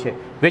આપવામાં આવ્યું છે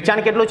વેચાણ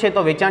કેટલું છે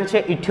તો વેચાણ છે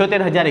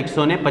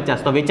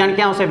 78150 તો વેચાણ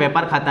ક્યાં આવશે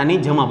વેપાર ખાતાની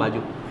જમા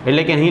બાજુ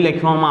એટલે કે અહીં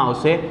લખવામાં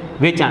આવશે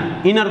વેચાણ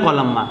ઇનર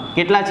કોલમમાં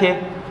કેટલા છે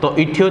તો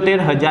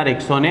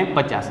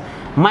 78150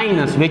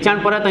 માઇનસ વેચાણ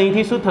પરત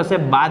અહીંથી શું થશે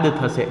બાદ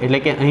થશે એટલે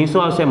કે અહીં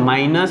શું આવશે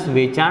માઇનસ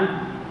વેચાણ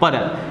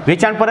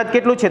પરત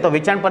કેટલું છે તો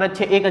વેચાણ પરત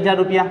છે 1000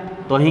 રૂપિયા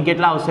તો અહીં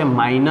કેટલા આવશે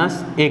માઇનસ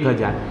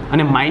 1000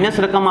 અને માઇનસ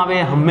રકમ આવે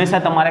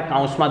હંમેશા તમારે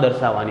કાઉન્સમાં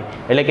દર્શાવવાની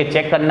એટલે કે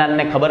ચેક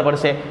કરનારને ખબર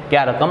પડશે કે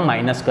આ રકમ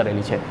માઇનસ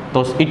કરેલી છે તો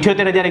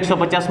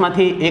 78150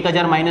 માંથી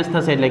 1000 માઇનસ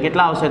થશે એટલે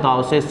કેટલા આવશે તો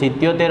આવશે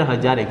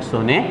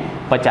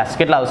 77150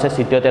 કેટલા આવશે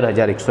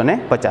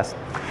 77150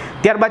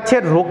 ત્યારબાદ છે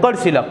રોકડ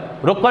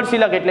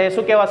શિલક એટલે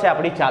શું કહેવાશે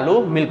આપણી ચાલુ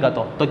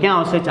મિલકતો તો ક્યાં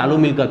આવશે ચાલુ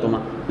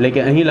મિલકતોમાં એટલે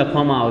કે અહીં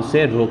લખવામાં આવશે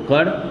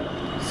રોકડ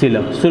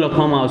શિલક શું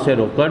લખવામાં આવશે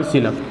રોકડ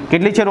શિલક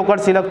કેટલી છે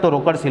રોકડ શિલક તો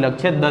રોકડ શિલક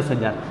છે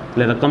 10000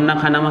 એટલે રકમના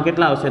ખાનામાં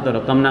કેટલા આવશે તો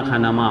રકમના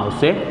ખાનામાં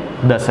આવશે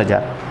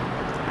 10000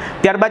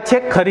 ત્યારબાદ છે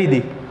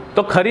ખરીદી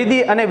તો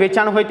ખરીદી અને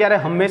વેચાણ હોય ત્યારે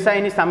હંમેશા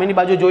એની સામેની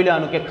બાજુ જોઈ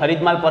લેવાનું કે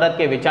ખરીદ માલ પરત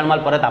કે વેચાણ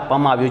માલ પરત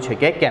આપવામાં આવ્યું છે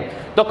કે કેમ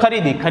તો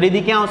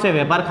ખરીદી ક્યાં આવશે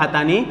વેપાર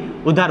ખાતાની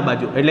ઉધાર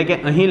બાજુ એટલે કે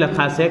અહીં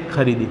લખાશે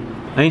ખરીદી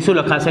અહીં શું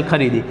લખાશે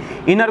ખરીદી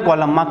ઇનર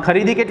કોલમમાં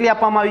ખરીદી કેટલી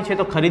આપવામાં આવી છે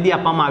તો ખરીદી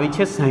આપવામાં આવી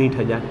છે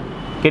 60000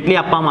 કેટલી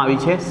આપવામાં આવી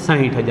છે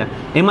 60000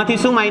 એમાંથી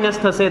શું માઇનસ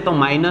થશે તો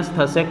માઇનસ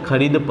થશે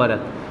ખરીદ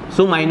પરત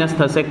શું માઇનસ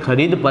થશે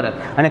ખરીદ પરત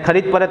અને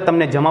ખરીદ પરત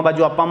તમને જમા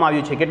બાજુ આપવામાં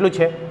આવ્યું છે કેટલું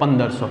છે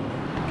 1500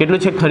 કેટલું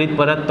છે ખરીદ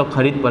પરત તો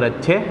ખરીદ પરત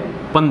છે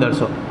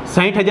 1500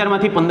 60000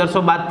 માંથી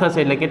 1500 બાદ થશે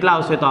એટલે કેટલા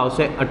આવશે તો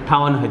આવશે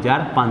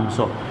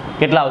 58500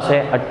 કેટલા આવશે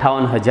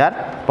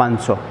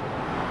 58500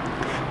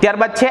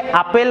 ત્યારબાદ છે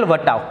આપેલ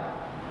વટાવ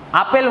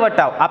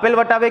આપેલ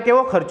વટાવ એ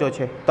કેવો ખર્ચો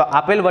છે? તો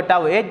આપેલ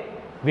વટાવ એ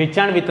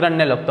વેચાણ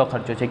વિતરણને લગતો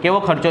ખર્ચો છે. કેવો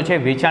ખર્ચો છે?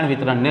 વેચાણ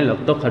વિતરણને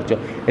લગતો ખર્ચો.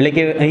 એટલે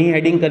કે અહીં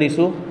હેડિંગ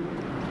કરીશું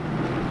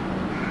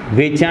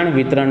વેચાણ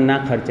વિતરણના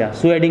ખર્ચા.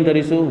 શું હેડિંગ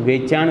કરીશું?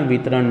 વેચાણ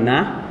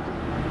વિતરણના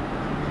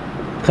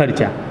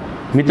ખર્ચા.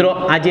 મિત્રો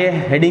આ જે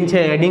હેડિંગ છે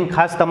હેડિંગ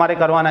ખાસ તમારે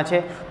કરવાના છે.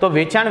 તો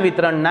વેચાણ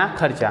વિતરણના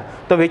ખર્ચા.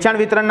 તો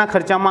વેચાણ વિતરણના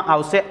ખર્ચામાં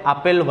આવશે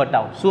આપેલ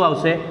વટાવ. શું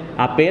આવશે?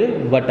 આપેલ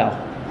વટાવ.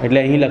 એટલે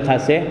અહીં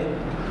લખાશે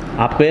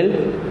આપેલ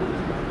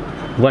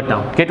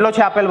વટાવ. કેટલો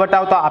છે આપેલ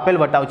વટાવ? તો આપેલ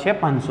વટાવ છે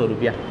 500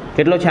 રૂપિયા.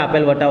 કેટલો છે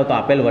આપેલ વટાવ? તો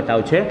આપેલ વટાવ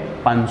છે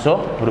 500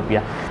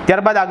 રૂપિયા.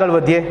 ત્યારબાદ આગળ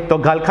વધીએ તો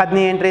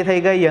ગાલખાદની એન્ટ્રી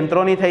થઈ ગઈ,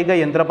 યંત્રોની થઈ ગઈ,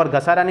 યંત્ર પર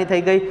ઘસારાની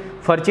થઈ ગઈ,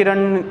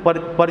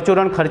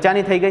 પરચુરણ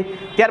ખર્ચાની થઈ ગઈ.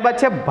 ત્યારબાદ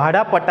છે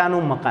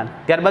ભાડાપટ્ટાનું મકાન.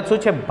 ત્યારબાદ શું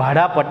છે?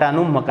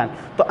 ભાડાપટ્ટાનું મકાન.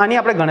 તો આની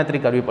આપણે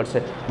ગણતરી કરવી પડશે.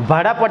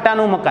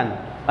 ભાડાપટ્ટાનું મકાન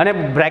અને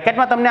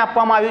બ્રેકેટમાં તમને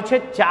આપવામાં આવ્યું છે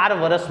 4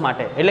 વર્ષ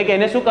માટે. એટલે કે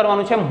એને શું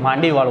કરવાનું છે?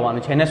 માંડી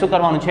વાળવાનું છે. એને શું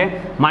કરવાનું છે?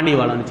 માંડી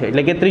વાળવાનું છે.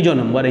 એટલે કે ત્રીજો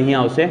નંબર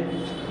અહીંયા આવશે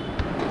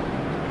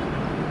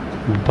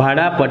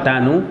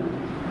ભાડાપટ્ટાનું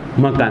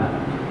મકાન.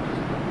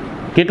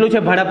 કેટલું છે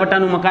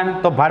ભાડાપટ્ટાનું મકાન?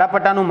 તો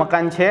ભાડાપટ્ટાનું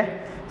મકાન છે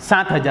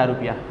 7,000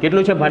 રૂપિયા.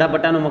 કેટલું છે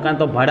ભાડાપટ્ટાનું મકાન?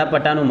 તો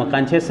ભાડાપટ્ટાનું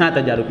મકાન છે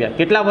 7,000 રૂપિયા.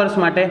 કેટલા વર્ષ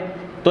માટે?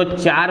 તો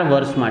 4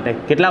 વર્ષ માટે.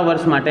 કેટલા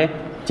વર્ષ માટે?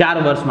 4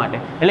 વર્ષ માટે.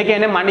 એટલે કે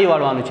એને માંડી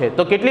વાળવાનું છે.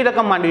 તો કેટલી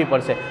રકમ માંડવી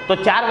પડશે? તો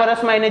 4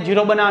 વર્ષમાં એને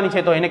 0 બનાવવાની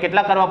છે. તો એને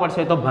કેટલા કરવા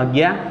પડશે? તો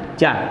ભાગ્યા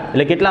 4.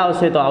 એટલે કેટલા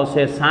આવશે? તો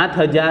આવશે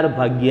 7,000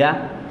 ભાગ્યા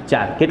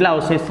 4. કેટલા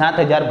આવશે?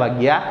 7,000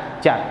 ભાગ્યા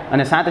 4.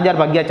 અને 7,000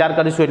 ભાગ્યા 4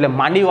 કરીશું એટલે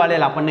માંડી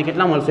વાળેલ આપણને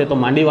કેટલા મળશે? તો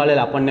માંડી વાળેલ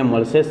આપણને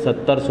મળશે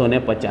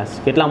 1750.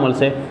 કેટલા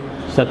મળશે?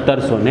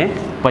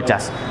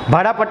 1750.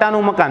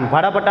 ભાડાપટ્ટાનું મકાન.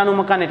 ભાડાપટ્ટાનું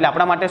મકાન એટલે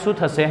આપણા માટે શું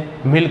થશે?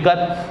 મિલકત.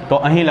 તો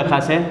અહીં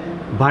લખાશે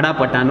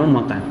ભાડાપટ્ટાનું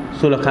મકાન.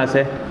 શું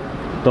લખાશે?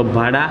 તો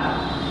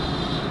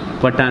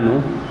ભાડાપટ્ટાનું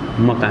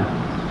મકાન.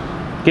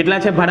 કેટલા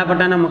છે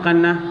ભાડાપટ્ટાના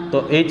મકાનના? તો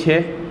એ છે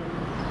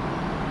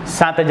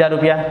 7,000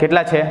 રૂપિયા.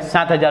 કેટલા છે?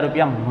 7,000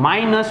 રૂપિયા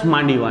માઇનસ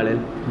માંડી વાળેલ.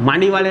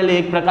 માંડી વાળેલ એક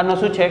પ્રકારનો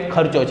શું છે?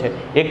 ખર્ચો છે.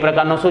 એક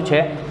પ્રકારનો શું છે?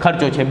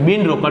 ખર્ચો છે.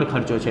 બિન રોકડ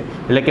ખર્ચો છે.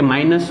 એટલે કે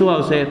માઇનસ શું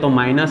આવશે? તો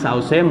માઇનસ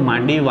આવશે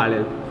માંડી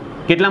વાળેલ.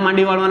 કેટલા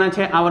માંડી વાળવાના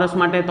છે આ વર્ષ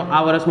માટે? તો આ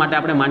વર્ષ માટે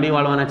આપણે માંડી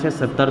વાળવાના છે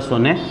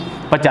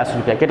 1750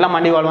 રૂપિયા. કેટલા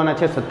માંડી વાળવાના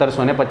છે?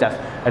 1750.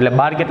 એટલે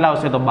 12 કેટલા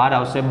આવશે? તો 12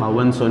 આવશે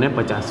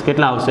 5250.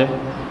 કેટલા આવશે?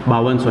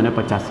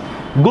 5250.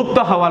 ગુપ્ત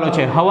હવાલો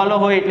છે. હવાલો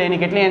હોય એટલે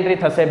એની કેટલી એન્ટ્રી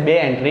થશે? 2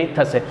 એન્ટ્રી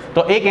થશે.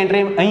 તો એક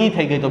એન્ટ્રી અહીં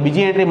થઈ ગઈ. તો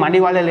બીજી એન્ટ્રી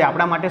માંડી વાળેલી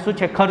આપણા માટે શું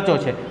છે? ખર્ચો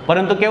છે.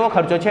 પરંતુ કેવો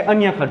ખર્ચો છે?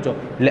 અન્ય ખર્ચો.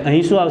 એટલે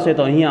અહીં શું આવશે?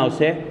 તો અહીં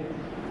આવશે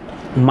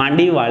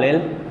માંડી વાળેલ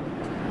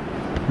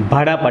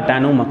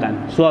ભાડાપટ્ટાનું મકાન.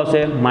 શું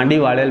આવશે?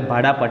 માંડી વાળેલ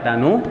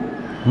ભાડાપટ્ટાનું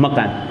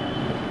મકાન.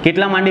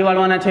 કેટલા માંડી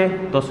વાળવાના છે?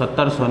 તો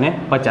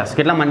 1750.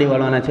 કેટલા માંડી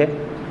વાળવાના છે?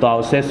 તો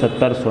આવશે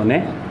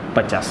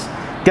 1750.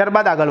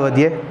 ત્યારબાદ આગળ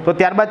વધીએ તો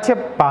ત્યારબાદ છે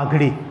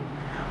પાઘડી.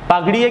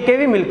 પાઘડી એ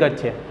કેવી મિલકત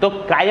છે? તો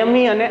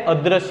કાયમી અને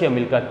અદ્રશ્ય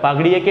મિલકત.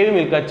 પાઘડી એ કેવી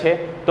મિલકત છે?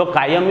 તો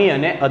કાયમી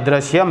અને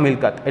અદ્રશ્ય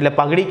મિલકત. એટલે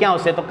પાઘડી ક્યાં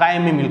આવશે? તો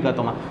કાયમી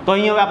મિલકતોમાં. તો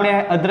અહીં હવે આપણે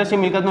અદ્રશ્ય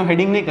મિલકતનું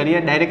હેડિંગ નહીં કરીએ,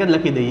 ડાયરેક્ટ જ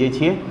લખી દઈએ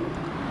છીએ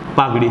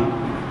પાઘડી.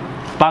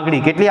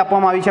 પાઘડી કેટલી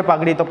આપવામાં આવી છે?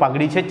 પાઘડી તો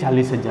પાઘડી છે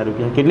 40,000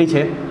 રૂપિયા. કેટલી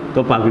છે? તો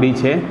પાઘડી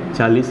છે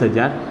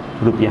 40,000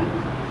 રૂપિયા.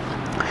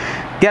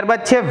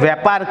 ત્યારબાદ છે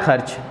વેપાર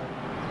ખર્ચ.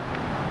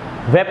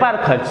 વેપાર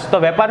ખર્ચ. તો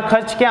વેપાર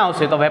ખર્ચ ક્યાં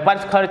આવશે? તો વેપાર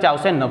ખર્ચ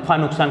આવશે નફા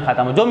નુકસાન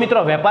ખાતામાં. જો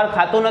મિત્રો વેપાર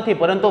ખાતું નથી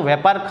પરંતુ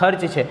વેપાર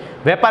ખર્ચ છે.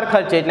 વેપાર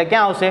ખર્ચ એટલે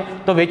ક્યાં આવશે?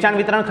 તો વેચાણ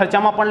વિતરણ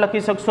ખર્ચામાં પણ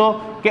લખી શકશો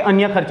કે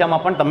અન્ય ખર્ચામાં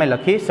પણ તમે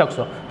લખી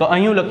શકશો. તો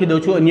અહીં હું લખી દઉં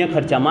છું અન્ય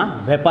ખર્ચામાં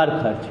વેપાર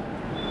ખર્ચ.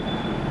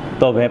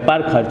 તો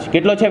વેપાર ખર્ચ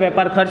કેટલો છે?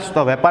 વેપાર ખર્ચ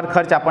તો વેપાર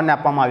ખર્ચ આપણને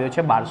આપવામાં આવ્યો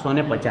છે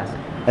 1250.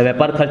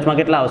 વેપાર ખર્ચમાં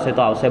કેટલા આવશે?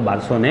 તો આવશે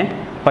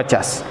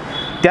 1250.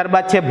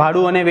 ત્યારબાદ છે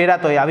ભાડું અને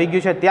વેરા. તો એ આવી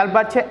ગયું છે.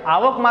 ત્યારબાદ છે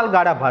આવક માલ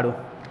ગાળા ભાડું.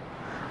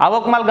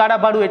 આવક માલ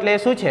ગાળા ભાડું એટલે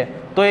શું છે?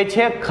 તો એ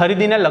છે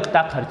ખરીદીને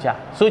લગતા ખર્ચા.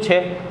 શું છે?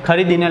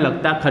 ખરીદીને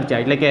લગતા ખર્ચા.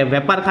 એટલે કે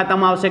વેપાર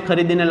ખાતામાં આવશે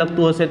ખરીદીને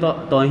લગતું હશે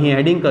તો અહીં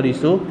હેડિંગ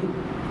કરીશું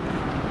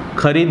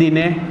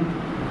ખરીદીને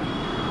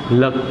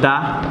લગતા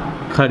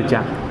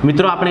ખર્ચા.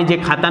 મિત્રો આપણે જે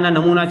ખાતાના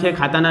નમૂના છે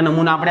ખાતાના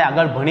નમૂના આપણે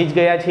આગળ ભણી જ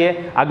ગયા છીએ.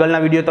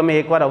 આગળના વિડીયો તમે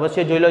એકવાર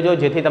અવશ્ય જોઈ લેજો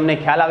જેથી તમને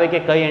ખ્યાલ આવે કે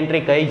કઈ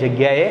એન્ટ્રી કઈ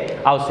જગ્યાએ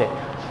આવશે.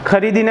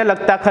 ખરીદીને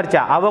લગતા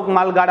ખર્ચા આવક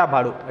માલ ગાળા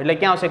ભાડું એટલે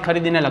ક્યાં આવશે?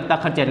 ખરીદીને લગતા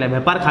ખર્ચા એટલે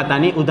વેપાર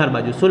ખાતાની ઉધાર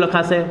બાજુ. શું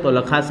લખાશે? તો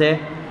લખાશે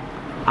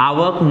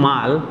આવક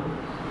માલ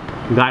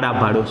ગાળા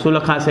ભાડું. શું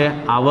લખાશે?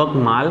 આવક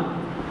માલ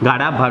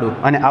ગાળા ભાડું.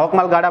 અને આવક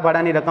માલ ગાળા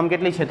ભાડાની રકમ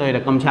કેટલી છે? તો એ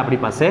રકમ છે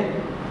આપણી પાસે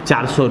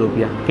 400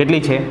 રૂપિયા.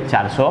 કેટલી છે?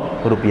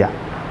 400 રૂપિયા.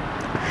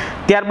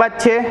 ત્યારબાદ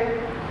છે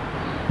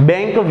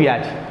બેંક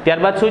વ્યાજ.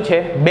 ત્યારબાદ શું છે?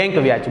 બેંક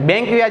વ્યાજ.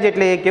 બેંક વ્યાજ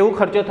એટલે એ કેવો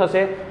ખર્ચો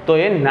થશે? તો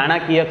એ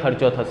નાણાકીય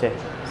ખર્ચો થશે.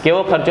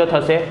 કેવો ખર્ચો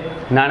થશે?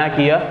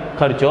 નાણાકીય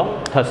ખર્ચો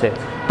થશે.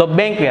 તો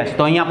બેંક વ્યાજ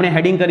તો અહીં આપણે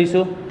હેડિંગ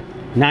કરીશું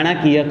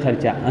નાણાકીય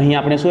ખર્ચા. અહીં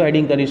આપણે શું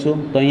હેડિંગ કરીશું?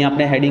 તો અહીં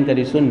આપણે હેડિંગ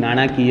કરીશું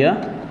નાણાકીય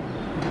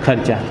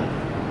ખર્ચા.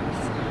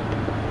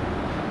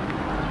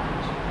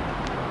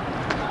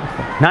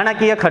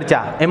 નાણાકીય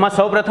ખર્ચા એમાં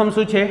સૌપ્રથમ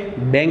શું છે?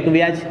 બેંક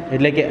વ્યાજ.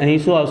 એટલે કે અહીં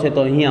શું આવશે?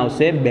 તો અહીં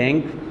આવશે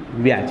બેંક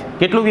વ્યાજ.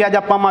 કેટલું વ્યાજ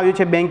આપવામાં આવ્યું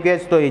છે બેંક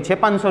વ્યાજ? તો એ છે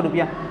 500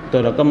 રૂપિયા.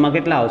 તો રકમમાં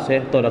કેટલા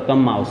આવશે? તો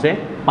રકમમાં આવશે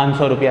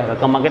 500 રૂપિયા.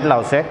 રકમમાં કેટલા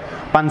આવશે?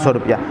 500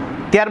 રૂપિયા.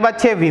 ત્યારબાદ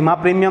છે વીમા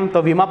પ્રીમિયમ.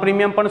 તો વીમા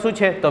પ્રીમિયમ પણ શું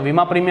છે? તો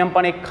વીમા પ્રીમિયમ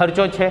પણ એક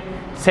ખર્ચો છે.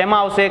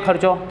 શેમાં આવશે એ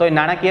ખર્ચો? તો એ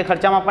નાણાકીય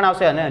ખર્ચામાં પણ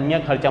આવશે અને અન્ય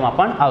ખર્ચામાં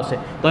પણ આવશે.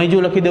 તો અહીં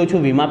જો લખી દઉં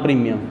છું વીમા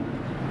પ્રીમિયમ.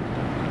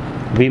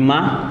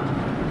 વીમા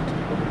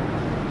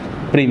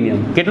પ્રીમિયમ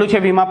કેટલું છે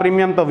વીમા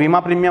પ્રીમિયમ? તો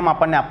વીમા પ્રીમિયમ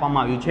આપણને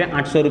આપવામાં આવ્યું છે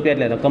 800 રૂપિયા.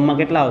 એટલે રકમમાં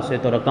કેટલા આવશે?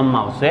 તો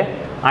રકમમાં આવશે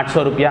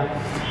 800 રૂપિયા.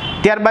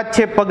 ત્યારબાદ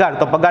છે પગાર.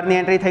 તો પગારની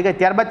એન્ટ્રી થઈ ગઈ.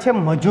 ત્યારબાદ છે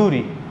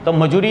મજૂરી. તો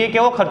મજૂરી એ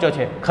કેવો ખર્ચો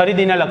છે?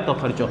 ખરીદીને લગતો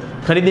ખર્ચો.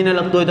 ખરીદીને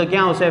લગતો હોય તો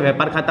ક્યાં આવશે?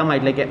 વેપાર ખાતામાં.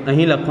 એટલે કે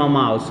અહીં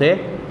લખવામાં આવશે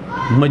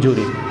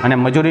મજૂરી. અને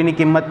મજૂરીની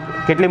કિંમત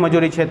કેટલી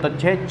મજૂરી છે? તો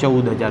છે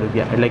 14,000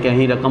 રૂપિયા. એટલે કે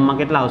અહીં રકમમાં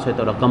કેટલા આવશે?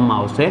 તો રકમમાં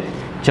આવશે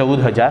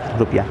 14,000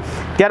 રૂપિયા.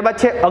 ત્યારબાદ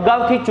છે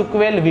અગાઉથી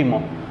ચૂકવેલ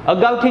વીમો.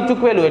 અગાઉથી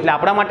ચૂકવેલું એટલે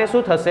આપણા માટે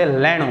શું થશે?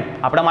 લેણું.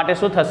 આપણા માટે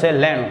શું થશે?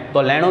 લેણું. તો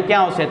લેણું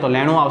ક્યાં આવશે? તો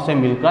લેણું આવશે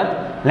મિલકત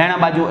લેણા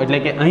બાજુ. એટલે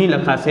કે અહીં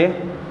લખાશે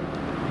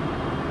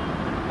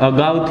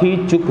અગાઉથી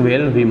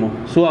ચૂકવેલ વીમો.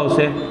 શું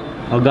આવશે?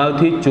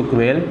 અગાઉથી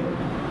ચૂકવેલ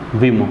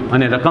વીમો.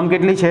 અને રકમ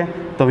કેટલી છે?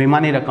 તો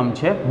વીમાની રકમ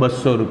છે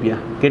 200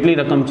 રૂપિયા. કેટલી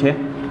રકમ છે?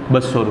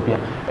 200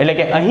 રૂપિયા. એટલે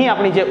કે અહીં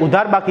આપણી જે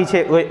ઉધાર બાકી છે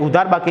એ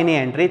ઉધાર બાકીની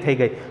એન્ટ્રી થઈ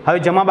ગઈ. હવે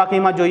જમા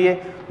બાકીમાં જોઈએ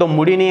તો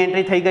મૂડીની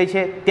એન્ટ્રી થઈ ગઈ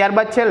છે.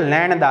 ત્યારબાદ છે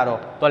લેણદારો.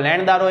 તો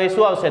લેણદારો એ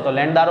શું આવશે? તો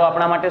લેણદારો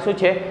આપણા માટે શું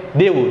છે?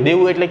 દેવું.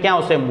 દેવું એટલે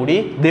ક્યાં આવશે?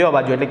 મૂડી દેવા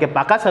બાજુ. એટલે કે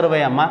પાકા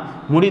સરવૈયામાં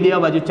મૂડી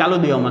દેવા બાજુ ચાલુ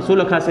દેવામાં શું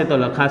લખાશે? તો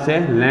લખાશે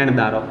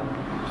લેણદારો.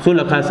 શું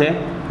લખાશે?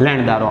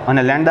 લેણદારો.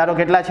 અને લેણદારો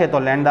કેટલા છે? તો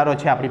લેણદારો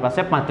છે આપણી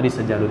પાસે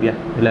 35,000 રૂપિયા.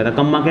 એટલે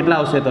રકમમાં કેટલા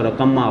આવશે? તો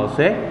રકમમાં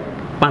આવશે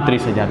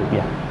 35,000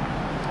 રૂપિયા.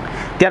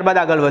 ત્યારબાદ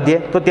આગળ વધીએ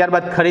તો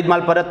ત્યારબાદ ખરીદ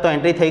માલ પરત તો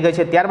એન્ટ્રી થઈ ગઈ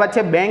છે. ત્યારબાદ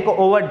છે બેંક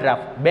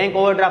ઓવરડ્રાફ્ટ. બેંક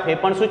ઓવરડ્રાફ્ટ એ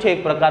પણ શું છે?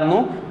 એક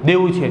પ્રકારનું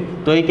દેવું છે.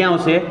 તો એ ક્યાં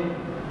આવશે?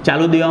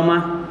 ચાલુ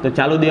દેવામાં. તો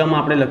ચાલુ દેવામાં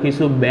આપણે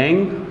લખીશું બેંક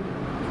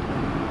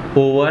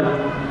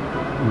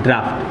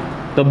ઓવરડ્રાફ્ટ.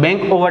 તો બેંક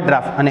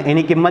ઓવરડ્રાફ્ટ અને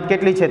એની કિંમત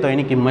કેટલી છે? તો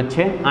એની કિંમત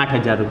છે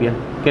 8,000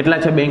 રૂપિયા. કેટલા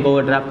છે બેંક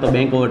ઓવરડ્રાફ્ટ? તો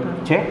બેંક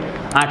ઓવરડ્રાફ્ટ છે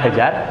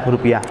 8,000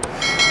 રૂપિયા.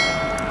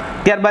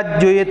 ત્યારબાદ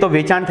જોઈએ તો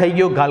વેચાણ થઈ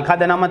ગયું,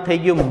 ગાલખાદ અનામત થઈ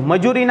ગયું.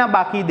 મજૂરીના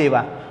બાકી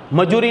દેવા.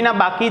 મજૂરીના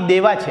બાકી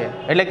દેવા છે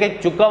એટલે કે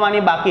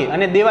ચૂકવવાની બાકી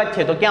અને દેવા જ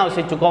છે. તો ક્યાં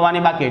આવશે?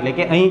 ચૂકવવાની બાકી. એટલે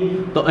કે અહીં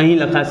તો અહીં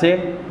લખાશે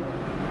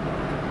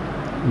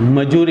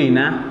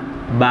મજૂરીના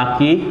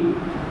બાકી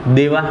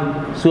દેવા.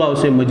 શું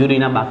આવશે?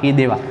 મજૂરીના બાકી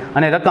દેવા.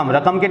 અને રકમ.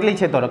 રકમ કેટલી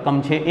છે? તો રકમ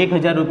છે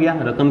 1,000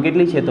 રૂપિયા. રકમ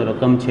કેટલી છે? તો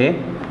રકમ છે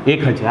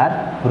 1,000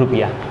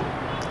 રૂપિયા.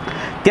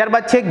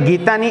 ત્યારબાદ છે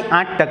ગીતાની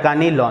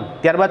 8% લોન.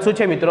 ત્યારબાદ શું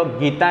છે મિત્રો?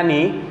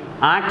 ગીતાની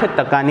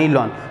 8%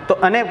 લોન. તો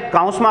અને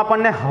કાઉન્સમાં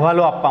આપણને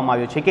હવાલો આપવામાં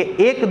આવ્યો છે કે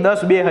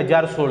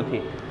 1/10/2016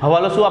 થી.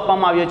 હવાલો શું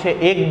આપવામાં આવ્યો છે?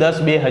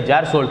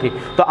 1/10/2016 થી.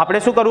 તો આપણે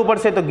શું કરવું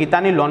પડશે? તો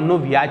ગીતાની લોનનું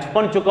વ્યાજ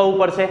પણ ચૂકવવું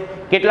પડશે.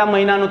 કેટલા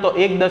મહિનાનું? તો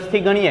 1/10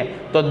 થી ગણીએ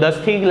તો 10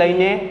 થી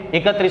લઈને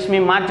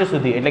 31મી માર્ચ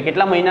સુધી. એટલે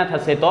કેટલા મહિના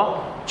થશે? તો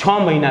 6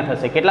 મહિના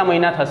થશે. કેટલા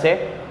મહિના થશે?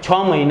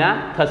 6 મહિના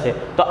થશે.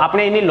 તો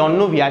આપણે એની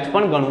લોનનું વ્યાજ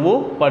પણ ગણવું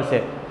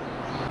પડશે.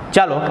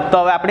 ચાલો તો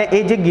હવે આપણે એ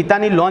જે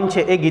ગીતાની લોન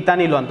છે એ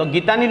ગીતાની લોન. તો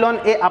ગીતાની લોન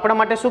એ આપણા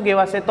માટે શું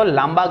કહેવાશે? તો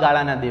લાંબા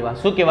ગાળાના દેવા.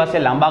 શું કહેવાશે?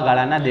 લાંબા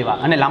ગાળાના દેવા.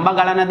 અને લાંબા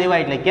ગાળાના દેવા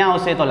એટલે ક્યાં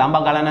આવશે? તો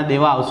લાંબા ગાળાના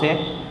દેવા આવશે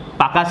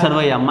પાકા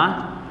સરવૈયામાં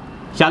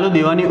ચાલુ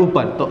દેવાની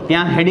ઉપર. તો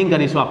ત્યાં હેડિંગ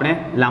કરીશું આપણે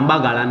લાંબા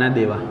ગાળાના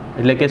દેવા.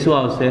 એટલે કે શું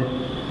આવશે?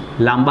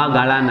 લાંબા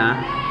ગાળાના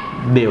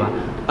દેવા.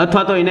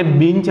 અથવા તો એને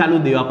બિન ચાલુ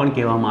દેવા પણ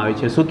કહેવામાં આવે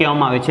છે. શું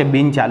કહેવામાં આવે છે?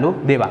 બિન ચાલુ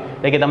દેવા.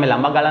 એટલે કે તમે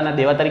લાંબા ગાળાના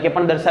દેવા તરીકે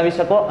પણ દર્શાવી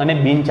શકો અને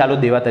બિન ચાલુ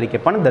દેવા તરીકે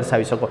પણ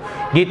દર્શાવી શકો.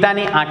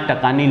 ગીતાની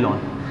 8%ની લોન.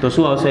 તો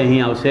શું આવશે?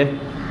 અહીં આવશે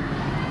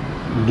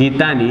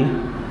ગીતાની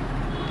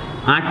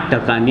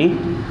 8%ની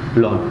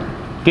લોન.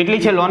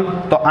 કેટલી છે લોન?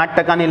 તો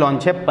 8%ની લોન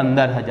છે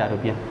 15,000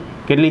 રૂપિયા.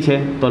 કેટલી છે?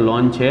 તો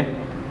લોન છે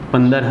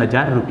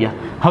 15,000 રૂપિયા.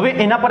 હવે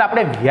એના પર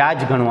આપણે વ્યાજ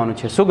ગણવાનું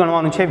છે. શું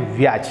ગણવાનું છે?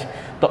 વ્યાજ.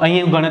 તો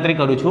અહીં હું ગણતરી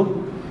કરું છું.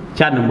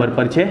 4 નંબર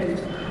પર છે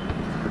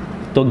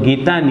તો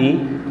ગીતાની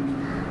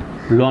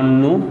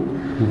લોનનું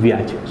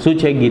વ્યાજ. શું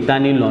છે?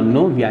 ગીતાની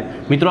લોનનું વ્યાજ.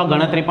 મિત્રો આ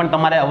ગણતરી પણ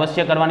તમારે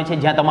અવશ્ય કરવાની છે.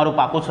 જ્યાં તમારું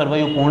પાકું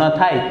સરવૈયું પૂર્ણ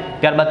થાય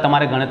ત્યારબાદ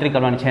તમારે ગણતરી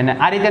કરવાની છે અને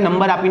આ રીતે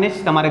નંબર આપીને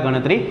જ તમારે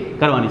ગણતરી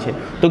કરવાની છે.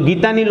 તો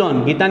ગીતાની લોન.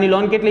 ગીતાની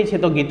લોન કેટલી છે?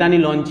 તો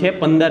ગીતાની લોન છે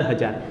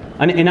 15,000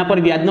 અને એના પર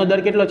વ્યાજનો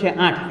દર કેટલો છે?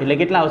 8. એટલે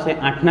કેટલા આવશે?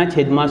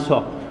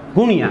 8/100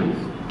 ગુણ્યા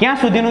ક્યાં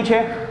સુધીનું છે?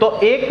 તો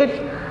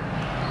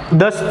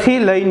 1/10 થી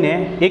લઈને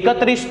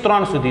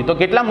 31/3 સુધી. તો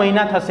કેટલા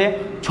મહિના થશે?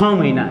 6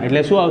 મહિના.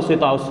 એટલે શું આવશે?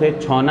 તો આવશે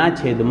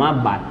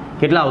 6/12.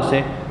 કેટલા આવશે?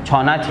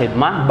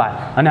 6/12.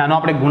 અને આનો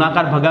આપણે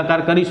ગુણાકાર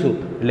ભાગાકાર કરીશું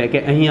એટલે કે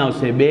અહીં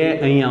આવશે 2,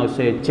 અહીં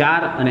આવશે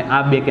 4 અને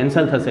આ 2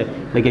 કેન્સલ થશે.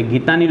 એટલે કે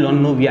ગીતાની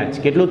લોનનું વ્યાજ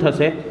કેટલું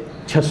થશે?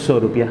 600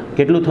 રૂપિયા.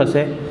 કેટલું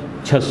થશે?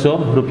 600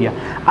 રૂપિયા.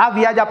 આ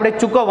વ્યાજ આપણે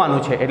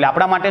ચૂકવવાનું છે એટલે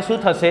આપણા માટે શું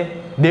થશે?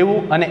 દેવું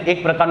અને એક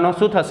પ્રકારનો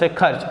શું થશે?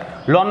 ખર્ચ.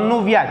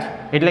 લોનનું વ્યાજ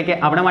એટલે કે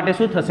આપણા માટે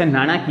શું થશે?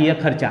 નાણાકીય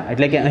ખર્ચા.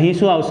 એટલે કે અહીં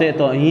શું આવશે?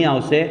 તો અહીં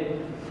આવશે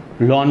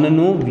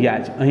લોનનું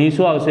વ્યાજ. અહીં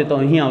શું આવશે? તો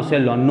અહીં આવશે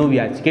લોનનું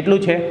વ્યાજ. કેટલું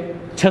છે?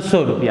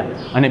 600 રૂપિયા.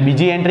 અને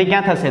બીજી એન્ટ્રી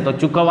ક્યાં થશે? તો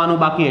ચૂકવવાનું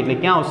બાકી. એટલે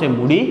ક્યાં આવશે?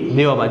 મૂડી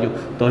દેવા બાજુ.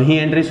 તો અહીં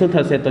એન્ટ્રી શું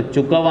થશે? તો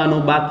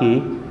ચૂકવવાનું બાકી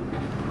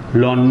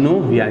લોનનું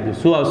વ્યાજ.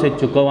 શું આવશે?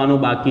 ચૂકવવાનું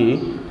બાકી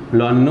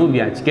લોનનું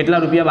વ્યાજ કેટલા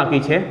રૂપિયા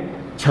બાકી છે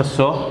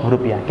 600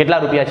 રૂપિયા કેટલા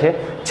રૂપિયા છે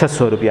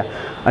 600 રૂપિયા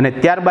અને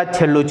ત્યારબાદ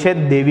છેલ્લું છે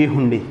દેવી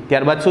હુંડી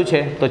ત્યારબાદ શું છે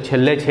તો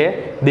છેલ્લે છે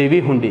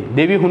દેવી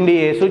હુંડી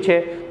એ શું છે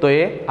તો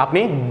એ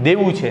આપણી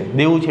દેવું છે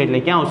એટલે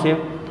ક્યાં આવશે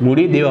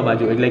મૂડી દેવા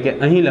બાજુ એટલે કે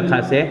અહીં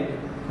લખાશે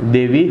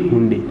દેવી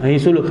હુંડી અહીં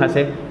શું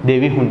લખાશે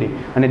દેવી હુંડી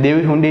અને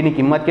દેવી હુંડીની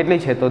કિંમત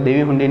કેટલી છે તો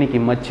દેવી હુંડીની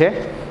કિંમત છે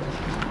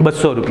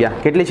 200 રૂપિયા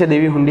કેટલી છે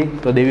દેવી હુંડી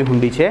તો દેવી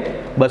હુંડી છે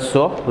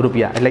 200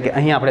 રૂપિયા એટલે કે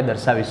અહીં આપણે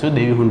દર્શાવીશું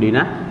દેવી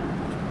હુંડીના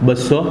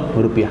 200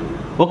 રૂપિયા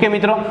ઓકે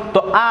મિત્રો તો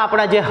આ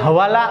આપણા જે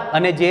હવાલા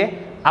અને જે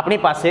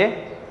આપણી પાસે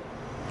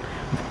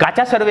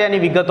કાચા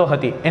સરવૈયાની વિગતો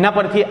હતી એના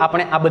પરથી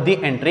આપણે આ બધી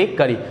એન્ટ્રી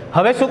કરી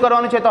હવે શું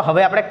કરવાનું છે તો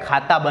હવે આપણે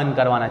ખાતા બંધ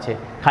કરવાના છે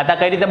ખાતા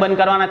કઈ રીતે બંધ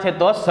કરવાના છે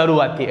તો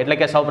શરૂઆતથી એટલે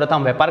કે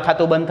સૌપ્રથમ વેપાર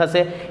ખાતું બંધ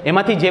થશે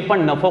એમાંથી જે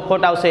પણ નફો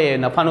ખોટ આવશે એ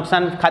નફા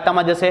નુકસાન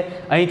ખાતામાં જશે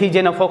અહીંથી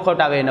જે નફો ખોટ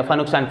આવે એ નફા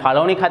નુકસાન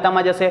ફાળવણી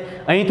ખાતામાં જશે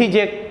અહીંથી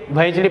જે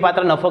વહેંચણી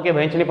પાત્ર નફો કે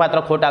વહેંચણી પાત્ર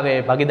ખોટ આવે એ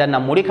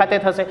ભાગીદારના મૂડી ખાતે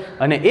થશે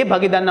અને એ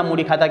ભાગીદારના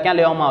મૂડી ખાતા ક્યાં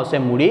લેવામાં આવશે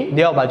મૂડી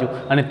દેવા બાજુ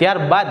અને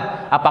ત્યારબાદ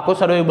આ પાકો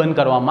સરવૈયો બંધ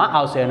કરવામાં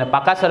આવશે અને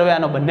પાકા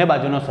સરવૈયાનો બંને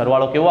બાજુનો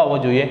સરવાળો કેવો આવવો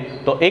જોઈએ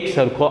તો એક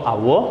સરખો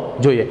આવવો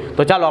જોઈએ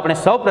તો ચાલો આપણે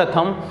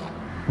સૌપ્રથમ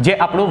જે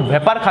આપણું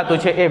વેપાર ખાતું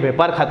છે એ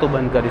વેપાર ખાતું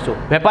બંધ કરીશું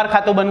વેપાર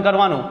ખાતું બંધ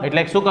કરવાનું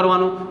એટલે શું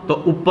કરવાનું તો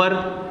ઉપર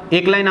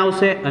એક લાઈન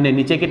આવશે અને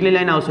નીચે કેટલી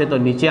લાઈન આવશે તો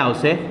નીચે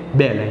આવશે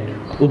 2 લાઈન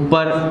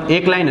ઉપર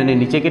એક લાઈન અને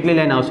નીચે કેટલી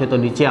લાઈન આવશે તો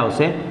નીચે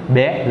આવશે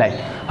 2 લાઈન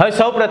હવે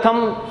સૌપ્રથમ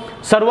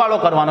સરવાળો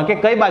કરવાનો કે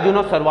કઈ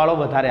બાજુનો સરવાળો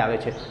વધારે આવે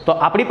છે તો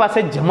આપણી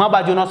પાસે જમા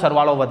બાજુનો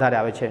સરવાળો વધારે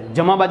આવે છે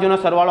જમા બાજુનો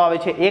સરવાળો આવે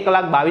છે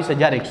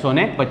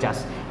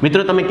 1,22,150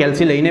 મિત્રો તમે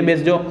કેલ્સી લઈને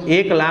બેસજો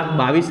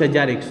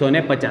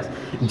 1,22,150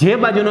 જે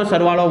બાજુનો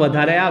સરવાળો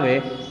વધારે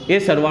આવે એ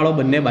સરવાળો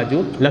બંને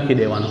બાજુ લખી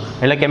દેવાનો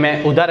એટલે કે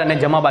મેં ઉધાર અને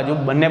જમા બાજુ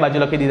બંને બાજુ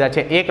લખી દીધા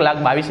છે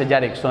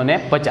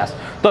 1,22,150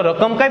 તો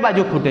રકમ કઈ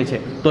બાજુ ખૂટે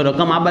છે તો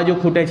રકમ આ બાજુ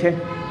ખૂટે છે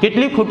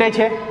કેટલી ખૂટે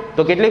છે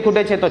તો કેટલી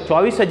ખૂટે છે તો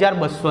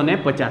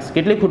 24,250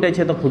 કેટલી ખૂટે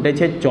છે તો ખૂટે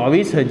છે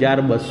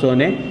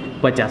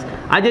 24,250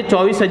 આ જે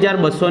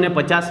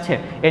 24,250 છે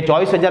એ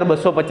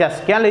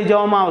 24,250 ક્યાં લઈ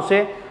જવામાં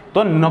આવશે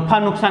તો નફા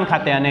નુકસાન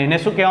ખાતે અને એને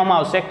શું કહેવામાં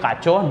આવશે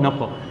કાચો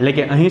નફો એટલે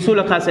કે અહીં શું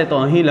લખાશે તો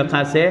અહીં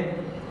લખાશે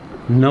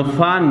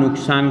નફા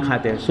નુકસાન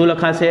ખાતે શું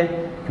લખાશે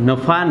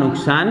નફા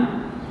નુકસાન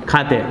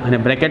ખાતે અને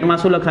બ્રેકેટમાં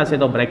શું લખાશે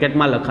તો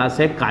બ્રેકેટમાં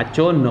લખાશે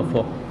કાચો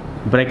નફો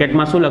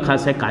બ્રેકેટમાં શું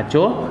લખાશે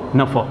કાચો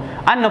નફો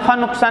આ નફા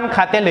નુકસાન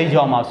ખાતે લઈ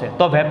જવામાં આવશે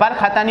તો વેપાર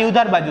ખાતાની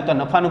ઉધાર બાજુ તો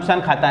નફા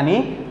નુકસાન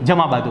ખાતાની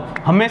જમા બાજુ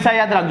હંમેશા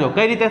યાદ રાખજો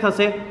કઈ રીતે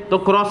થશે તો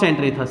ક્રોસ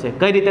એન્ટ્રી થશે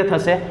કઈ રીતે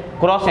થશે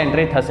ક્રોસ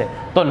એન્ટ્રી થશે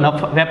તો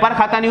વેપાર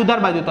ખાતાની ઉધાર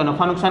બાજુ તો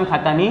નફા નુકસાન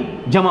ખાતાની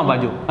જમા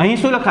બાજુ અહીં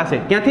શું લખાશે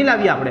ક્યાંથી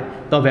લાવીએ આપણે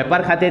તો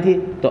વેપાર ખાતેથી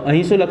તો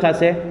અહીં શું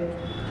લખાશે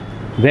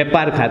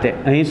વેપાર ખાતે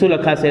અહીં શું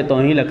લખાશે તો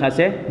અહીં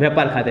લખાશે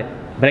વેપાર ખાતે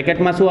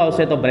બ્રેકેટમાં શું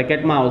આવશે તો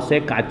બ્રેકેટમાં આવશે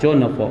કાચો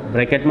નફો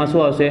બ્રેકેટમાં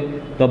શું આવશે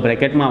તો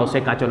બ્રેકેટમાં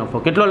આવશે કાચો નફો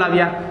કેટલો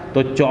લાવ્યા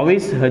તો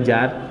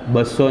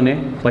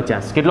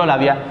 24,250 કેટલો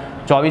લાવ્યા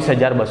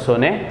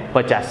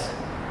 24,250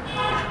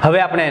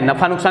 હવે આપણે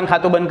નફા નુકસાન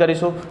ખાતું બંધ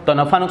કરીશું તો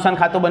નફા નુકસાન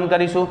ખાતું બંધ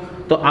કરીશું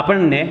તો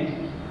આપણને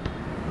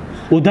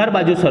ઉધાર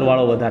બાજુ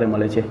સરવાળો વધારે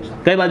મળે છે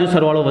કઈ બાજુ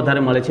સરવાળો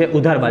વધારે મળે છે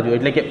ઉધાર બાજુ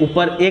એટલે કે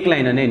ઉપર એક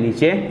લાઈન અને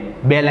નીચે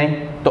 2 લાઈન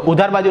તો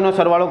ઉધાર બાજુનો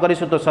સરવાળો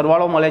કરીશું તો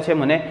સરવાળો મળે છે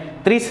મને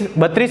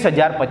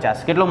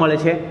 32,050 કેટલો મળે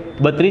છે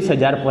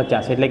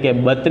 32,050 એટલે કે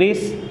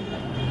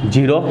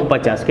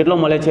 32,050 કેટલો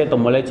મળે છે તો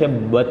મળે છે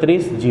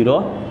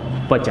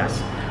 32,050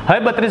 હવે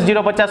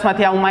 32,050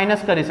 માંથી હું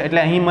માઇનસ કરીશ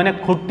એટલે અહીં મને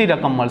ખૂટતી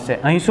રકમ મળશે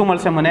અહીં શું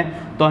મળશે મને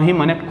તો અહીં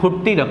મને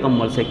ખૂટતી રકમ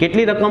મળશે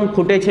કેટલી રકમ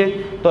ખૂટે છે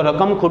તો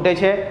રકમ ખૂટે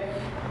છે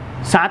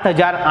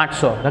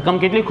 7,800 રકમ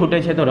કેટલી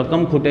ખૂટે છે તો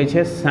રકમ ખૂટે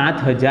છે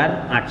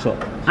 7,800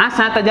 આ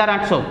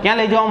 7,800 ક્યાં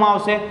લઈ જવામાં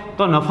આવશે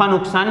તો નફા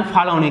નુકસાન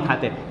ફાળવણી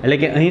ખાતે એટલે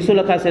કે અહીં શું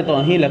લખાશે તો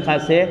અહીં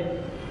લખાશે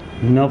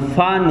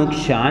નફા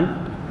નુકસાન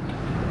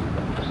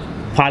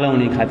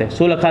ફાળવણી ખાતે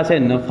શું લખાશે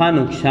નફા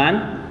નુકસાન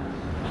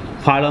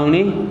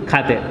ફાળવણી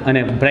ખાતે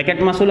અને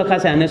બ્રેકેટમાં શું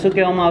લખાશે આને શું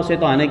કહેવામાં આવશે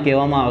તો આને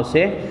કહેવામાં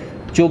આવશે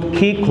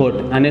ચોખ્ખી ખોટ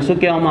આને શું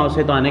કહેવામાં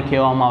આવશે તો આને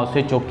કહેવામાં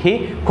આવશે ચોખ્ખી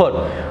ખોટ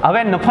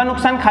હવે નફા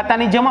નુકસાન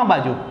ખાતાની જમા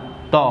બાજુ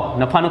તો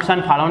નફા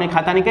નુકસાન ફાળવણી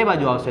ખાતાની કઈ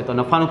બાજુ આવશે તો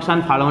નફા નુકસાન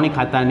ફાળવણી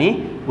ખાતાની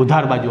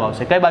ઉધાર બાજુ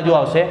આવશે કઈ બાજુ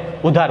આવશે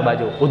ઉધાર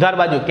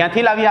બાજુ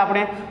ક્યાંથી લાવીએ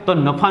આપણે તો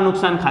નફા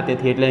નુકસાન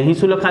ખાતેથી એટલે અહીં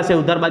શું લખાશે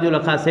ઉધાર બાજુ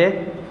લખાશે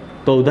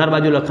તો ઉધાર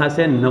બાજુ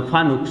લખાશે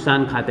નફા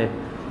નુકસાન ખાતે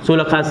શું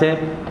લખાશે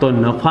તો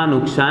નફા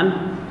નુકસાન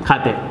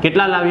ખાતે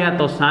કેટલા લાવ્યા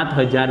તો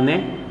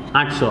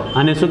 7,800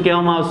 આને શું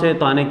કહેવામાં આવશે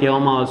તો આને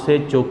કહેવામાં આવશે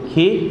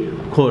ચોખ્ખી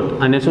ખોટ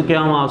આને શું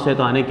કહેવામાં આવશે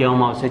તો આને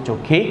કહેવામાં આવશે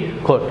ચોખ્ખી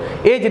ખોટ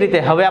એ જ રીતે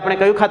હવે આપણે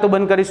કયું ખાતું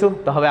બંધ કરીશું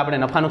તો હવે આપણે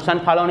નફા નુકસાન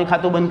ફાળવણી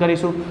ખાતું બંધ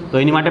કરીશું તો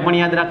એની માટે પણ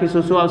યાદ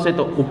રાખીશું શું આવશે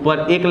તો ઉપર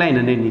એક લાઈન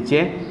અને નીચે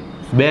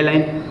 2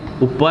 લાઈન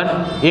ઉપર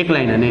એક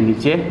લાઈન અને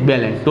નીચે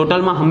 2 લાઈન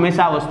ટોટલમાં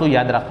હંમેશા આ વસ્તુ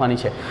યાદ રાખવાની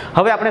છે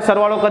હવે આપણે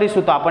સરવાળો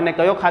કરીશું તો આપણને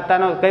કયો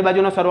ખાતાનો કઈ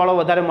બાજુનો સરવાળો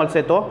વધારે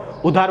મળશે તો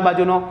ઉધાર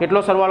બાજુનો કેટલો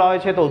સરવાળો આવે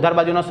છે તો ઉધાર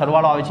બાજુનો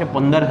સરવાળો આવે છે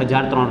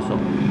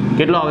 15,300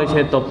 કેટલો આવે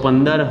છે તો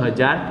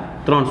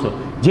 15,300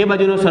 જે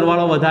બાજુનો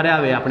સરવાળો વધારે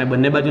આવે આપણે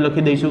બંને બાજુ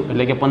લખી દઈશું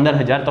એટલે કે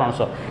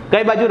 15,300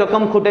 કઈ બાજુ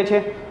રકમ ખૂટે છે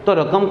તો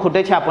રકમ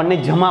ખૂટે છે આપણને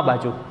જમા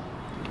બાજુ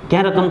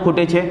ક્યાં રકમ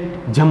ખૂટે છે?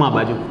 જમા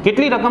બાજુ.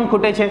 કેટલી રકમ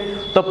ખૂટે છે?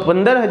 તો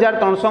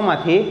 15,300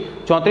 માંથી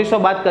 3400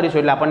 બાદ કરીશું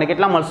એટલે આપણને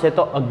કેટલા મળશે?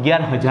 તો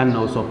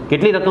 11,900.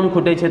 કેટલી રકમ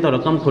ખૂટે છે? તો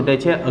રકમ ખૂટે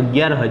છે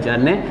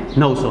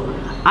 11,900.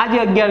 આ જે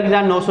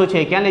 11,900 છે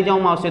ક્યાં લઈ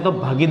જવામાં આવશે? તો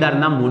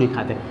ભાગીદારના મૂડી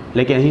ખાતે.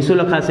 એટલે કે અહીં શું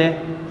લખાશે?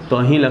 તો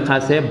અહીં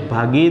લખાશે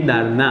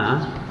ભાગીદારના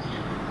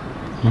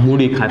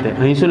મૂડી ખાતે.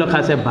 અહીં શું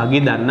લખાશે?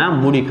 ભાગીદારના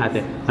મૂડી ખાતે.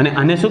 અને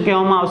આને શું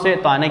કહેવામાં આવશે?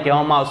 તો આને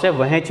કહેવામાં આવશે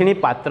વહેંચણી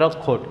પાત્ર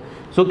ખોટ.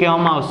 શું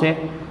કહેવામાં આવશે?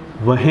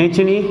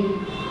 વહેંચણી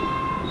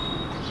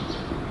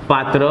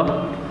પાત્ર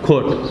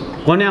ખોટ.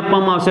 કોને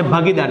આપવામાં આવશે?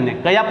 ભાગીદારને.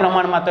 કયા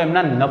પ્રમાણમાં? તો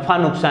એમના નફા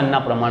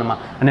નુકસાનના પ્રમાણમાં.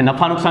 અને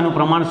નફા નુકસાનનું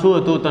પ્રમાણ શું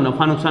હતું? તો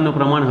નફા નુકસાનનું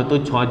પ્રમાણ હતું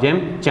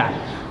 6:4.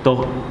 તો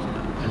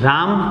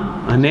રામ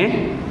અને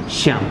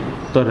શ્યામ.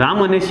 તો રામ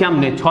અને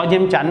શ્યામને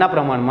 6:4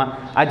 પ્રમાણમાં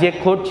આ જે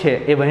ખોટ છે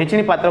એ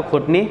વહેંચણી પાત્ર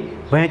ખોટની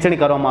વહેંચણી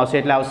કરવામાં આવશે.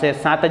 એટલે આવશે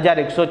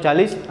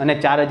 7,140 અને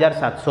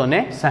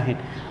 4,760.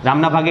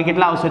 રામના ભાગે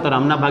કેટલા આવશે? તો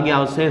રામના ભાગે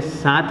આવશે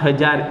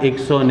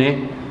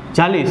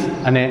 7,140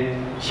 અને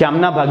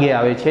શ્યામના ભાગે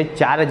આવે છે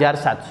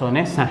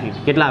 4,760.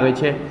 કેટલા આવે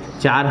છે?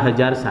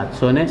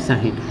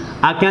 4,760.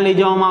 આ ક્યાં લઈ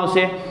જવામાં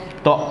આવશે?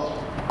 તો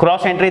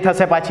ક્રોસ એન્ટ્રી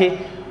થશે પાછી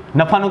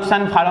નફા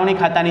નુકસાન ફાળવણી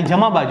ખાતાની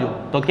જમા બાજુ.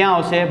 તો ક્યાં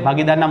આવશે?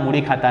 ભાગીદારના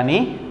મૂડી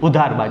ખાતાની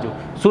ઉધાર બાજુ.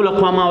 શું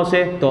લખવામાં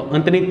આવશે? તો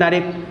અંતની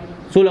તારીખ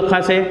શું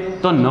લખાશે?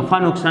 તો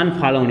નફા નુકસાન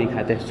ફાળવણી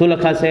ખાતે. શું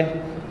લખાશે?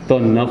 તો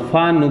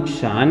નફા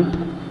નુકસાન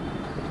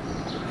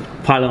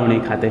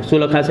ફાળવણી ખાતે. શું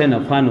લખાશે?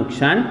 નફા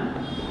નુકસાન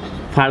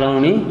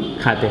ફાળવણી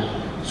ખાતે.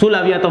 શું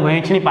લાવ્યા? તો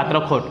વહેંચણી પાત્ર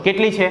ખોટ.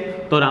 કેટલી છે?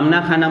 તો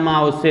રામના ખાનામાં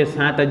આવશે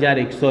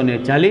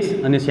 7,140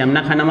 અને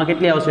શ્યામના ખાનામાં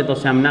કેટલી આવશે? તો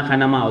શ્યામના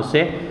ખાનામાં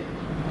આવશે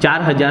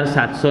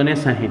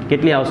 4,760.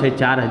 કેટલી આવશે?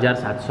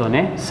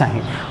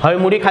 4,760. હવે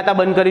મૂડી ખાતા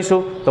બંધ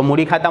કરીશું. તો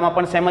મૂડી ખાતામાં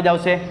પણ સેમ જ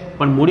આવશે,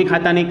 પણ મૂડી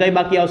ખાતાની કઈ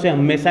બાકી આવશે?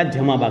 હંમેશા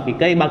જમા બાકી.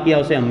 કઈ બાકી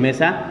આવશે?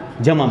 હંમેશા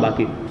જમા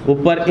બાકી.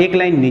 ઉપર એક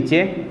લાઈન, નીચે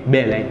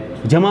 2 લાઈન.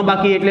 જમા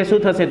બાકી એટલે શું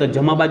થશે? તો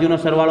જમા બાજુનો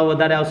સરવાળો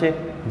વધારે આવશે.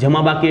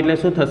 જમા બાકી એટલે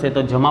શું થશે?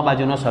 તો જમા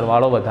બાજુનો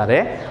સરવાળો વધારે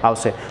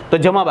આવશે. તો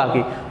જમા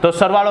બાકી. તો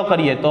સરવાળો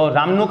કરીએ તો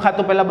રામનું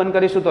ખાતું પહેલા બંધ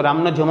કરીશું. તો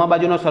રામનો જમા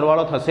બાજુનો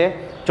સરવાળો થશે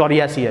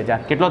 84,000.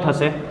 કેટલો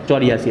થશે?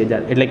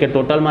 84,000. એટલે કે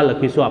ટોટલમાં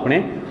લખીશું આપણે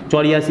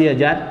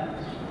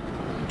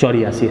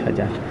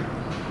 84,000.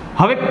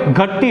 હવે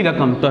ઘટતી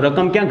રકમ. તો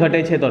રકમ ક્યાં ઘટે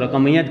છે? તો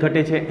રકમ અહીંયા જ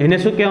ઘટે છે. એને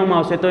શું કહેવામાં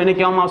આવશે? તો એને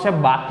કહેવામાં આવશે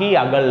બાકી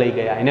આગળ લઈ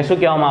ગયા. એને શું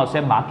કહેવામાં આવશે?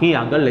 બાકી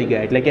આગળ લઈ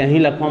ગયા. એટલે કે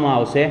અહીં લખવામાં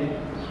આવશે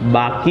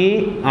બાકી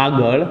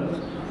આગળ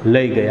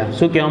લઈ ગયા.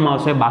 શું કહેવામાં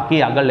આવશે?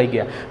 બાકી આગળ લઈ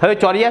ગયા. હવે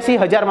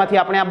 84,000 માંથી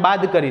આપણે આ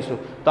બાદ કરીશું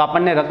તો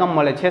આપણને રકમ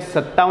મળે છે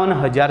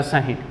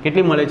 57,060.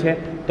 કેટલી મળે છે?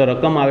 તો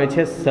રકમ આવે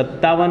છે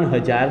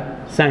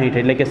 57,060.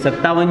 એટલે કે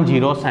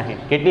 57,060.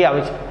 કેટલી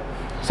આવે છે?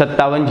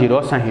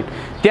 57,060.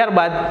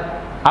 ત્યારબાદ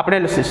આપણે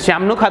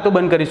શ્યામનું ખાતું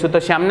બંધ કરીશું. તો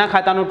શ્યામના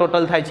ખાતાનું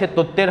ટોટલ થાય છે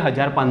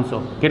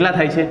 73,500. કેટલા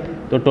થાય છે?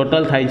 તો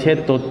ટોટલ થાય છે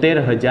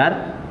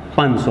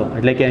 73,500.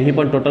 એટલે કે અહીં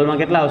પણ ટોટલમાં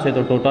કેટલા આવશે?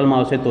 તો ટોટલમાં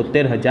આવશે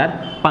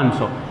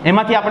 73,500.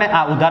 એમાંથી આપણે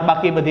આ ઉધાર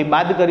બાકી બધી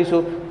બાદ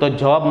કરીશું તો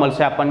જવાબ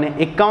મળશે આપણને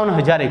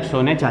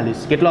 51,140.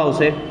 કેટલો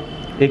આવશે?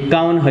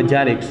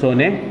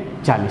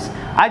 51,140.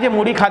 આ જે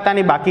મૂડી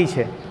ખાતાની બાકી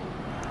છે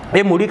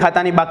એ મૂડી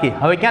ખાતાની બાકી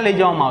હવે ક્યાં લઈ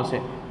જવામાં આવશે?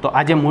 તો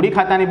આ જે મૂડી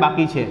ખાતાની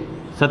બાકી છે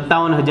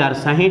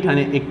 57,060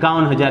 અને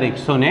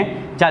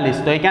 51,140.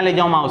 તો એ ક્યાં લઈ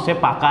જવામાં આવશે?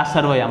 પાકા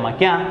સરવૈયામાં.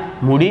 ક્યાં?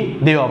 મૂડી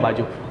દેવા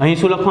બાજુ. અહીં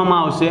શું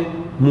લખવામાં આવશે?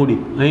 મૂડી.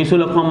 અહીં શું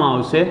લખવામાં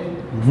આવશે?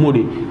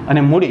 મૂડી.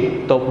 અને મૂડી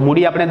તો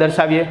મૂડી આપણે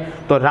દર્શાવીએ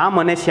તો રામ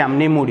અને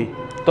શ્યામની મૂડી.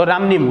 તો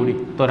રામની મૂડી.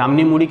 તો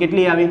રામની મૂડી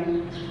કેટલી આવી?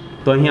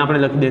 તો અહીં આપણે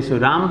લખી દઈશું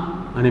રામ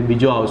અને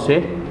બીજો આવશે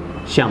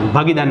શ્યામ,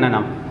 ભાગીદારના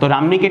નામ. તો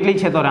રામની કેટલી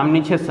છે? તો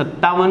રામની છે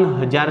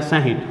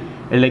 57,060.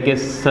 એટલે કે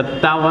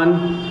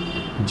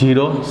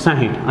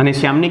 57,060. અને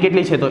શ્યામની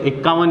કેટલી છે? તો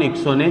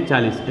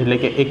 51,140. એટલે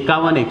કે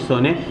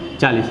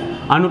 51,140.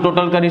 આનું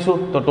ટોટલ કરીશું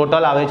તો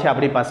ટોટલ આવે છે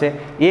આપણી પાસે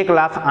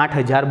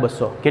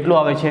 1,08,200. કેટલું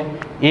આવે છે?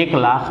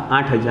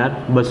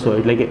 1,08,200.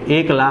 એટલે કે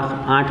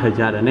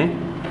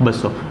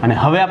 1,08,200. અને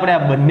હવે આપણે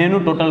આ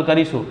બંનેનું ટોટલ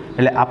કરીશું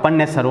એટલે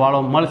આપણને સરવાળો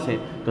મળશે.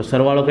 તો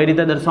સરવાળો કઈ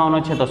રીતે દર્શાવવાનો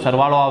છે? તો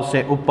સરવાળો આવશે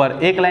ઉપર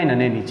એક લાઈન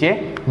અને નીચે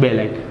 2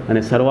 લાઈન.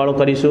 અને સરવાળો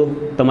કરીશું.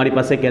 તમારી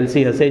પાસે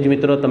કેલ્સી હશે જ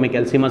મિત્રો, તમે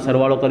કેલ્સીમાં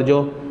સરવાળો કરજો.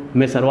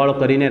 મેં સરવાળો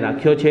કરીને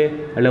રાખ્યો છે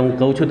એટલે હું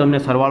કહું છું તમને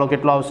સરવાળો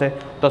કેટલો આવશે.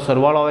 તો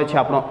સરવાળો આવે છે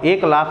આપણો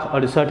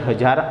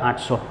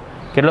 1,68,800.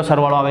 કેટલો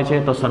સરવાળો આવે છે?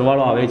 તો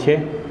સરવાળો આવે છે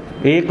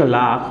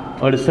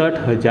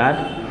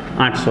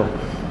 1,68,800.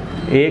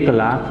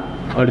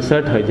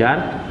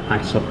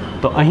 1,68,800.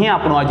 તો અહીં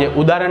આપણું આ જે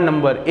ઉદાહરણ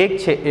નંબર 1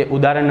 છે એ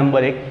ઉદાહરણ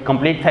નંબર 1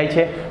 કમ્પ્લીટ થાય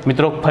છે.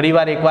 મિત્રો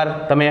ફરીવાર એકવાર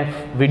તમે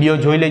વિડીયો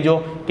જોઈ લેજો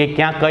કે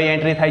ક્યાં કઈ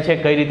એન્ટ્રી થાય છે,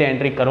 કઈ રીતે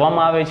એન્ટ્રી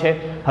કરવામાં આવે છે.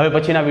 હવે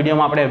પછીના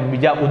વિડીયોમાં આપણે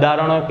બીજા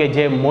ઉદાહરણો કે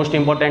જે મોસ્ટ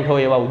ઇમ્પોર્ટન્ટ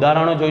હોય એવા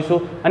ઉદાહરણો જોઈશું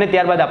અને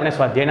ત્યારબાદ આપણે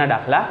સ્વાધ્યાયના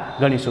દાખલા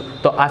ગણીશું.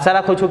 તો આશા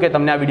રાખું છું કે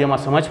તમને આ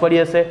વિડીયોમાં સમજ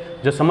પડી હશે.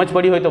 જો સમજ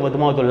પડી હોય તો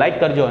વધુમાં વધુ લાઇક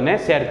કરજો અને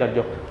શેર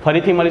કરજો.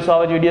 ફરીથી મળીશું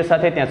આવા જ વિડીયો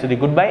સાથે. ત્યાં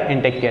સુધી good bye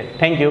and take care.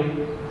 Thank you.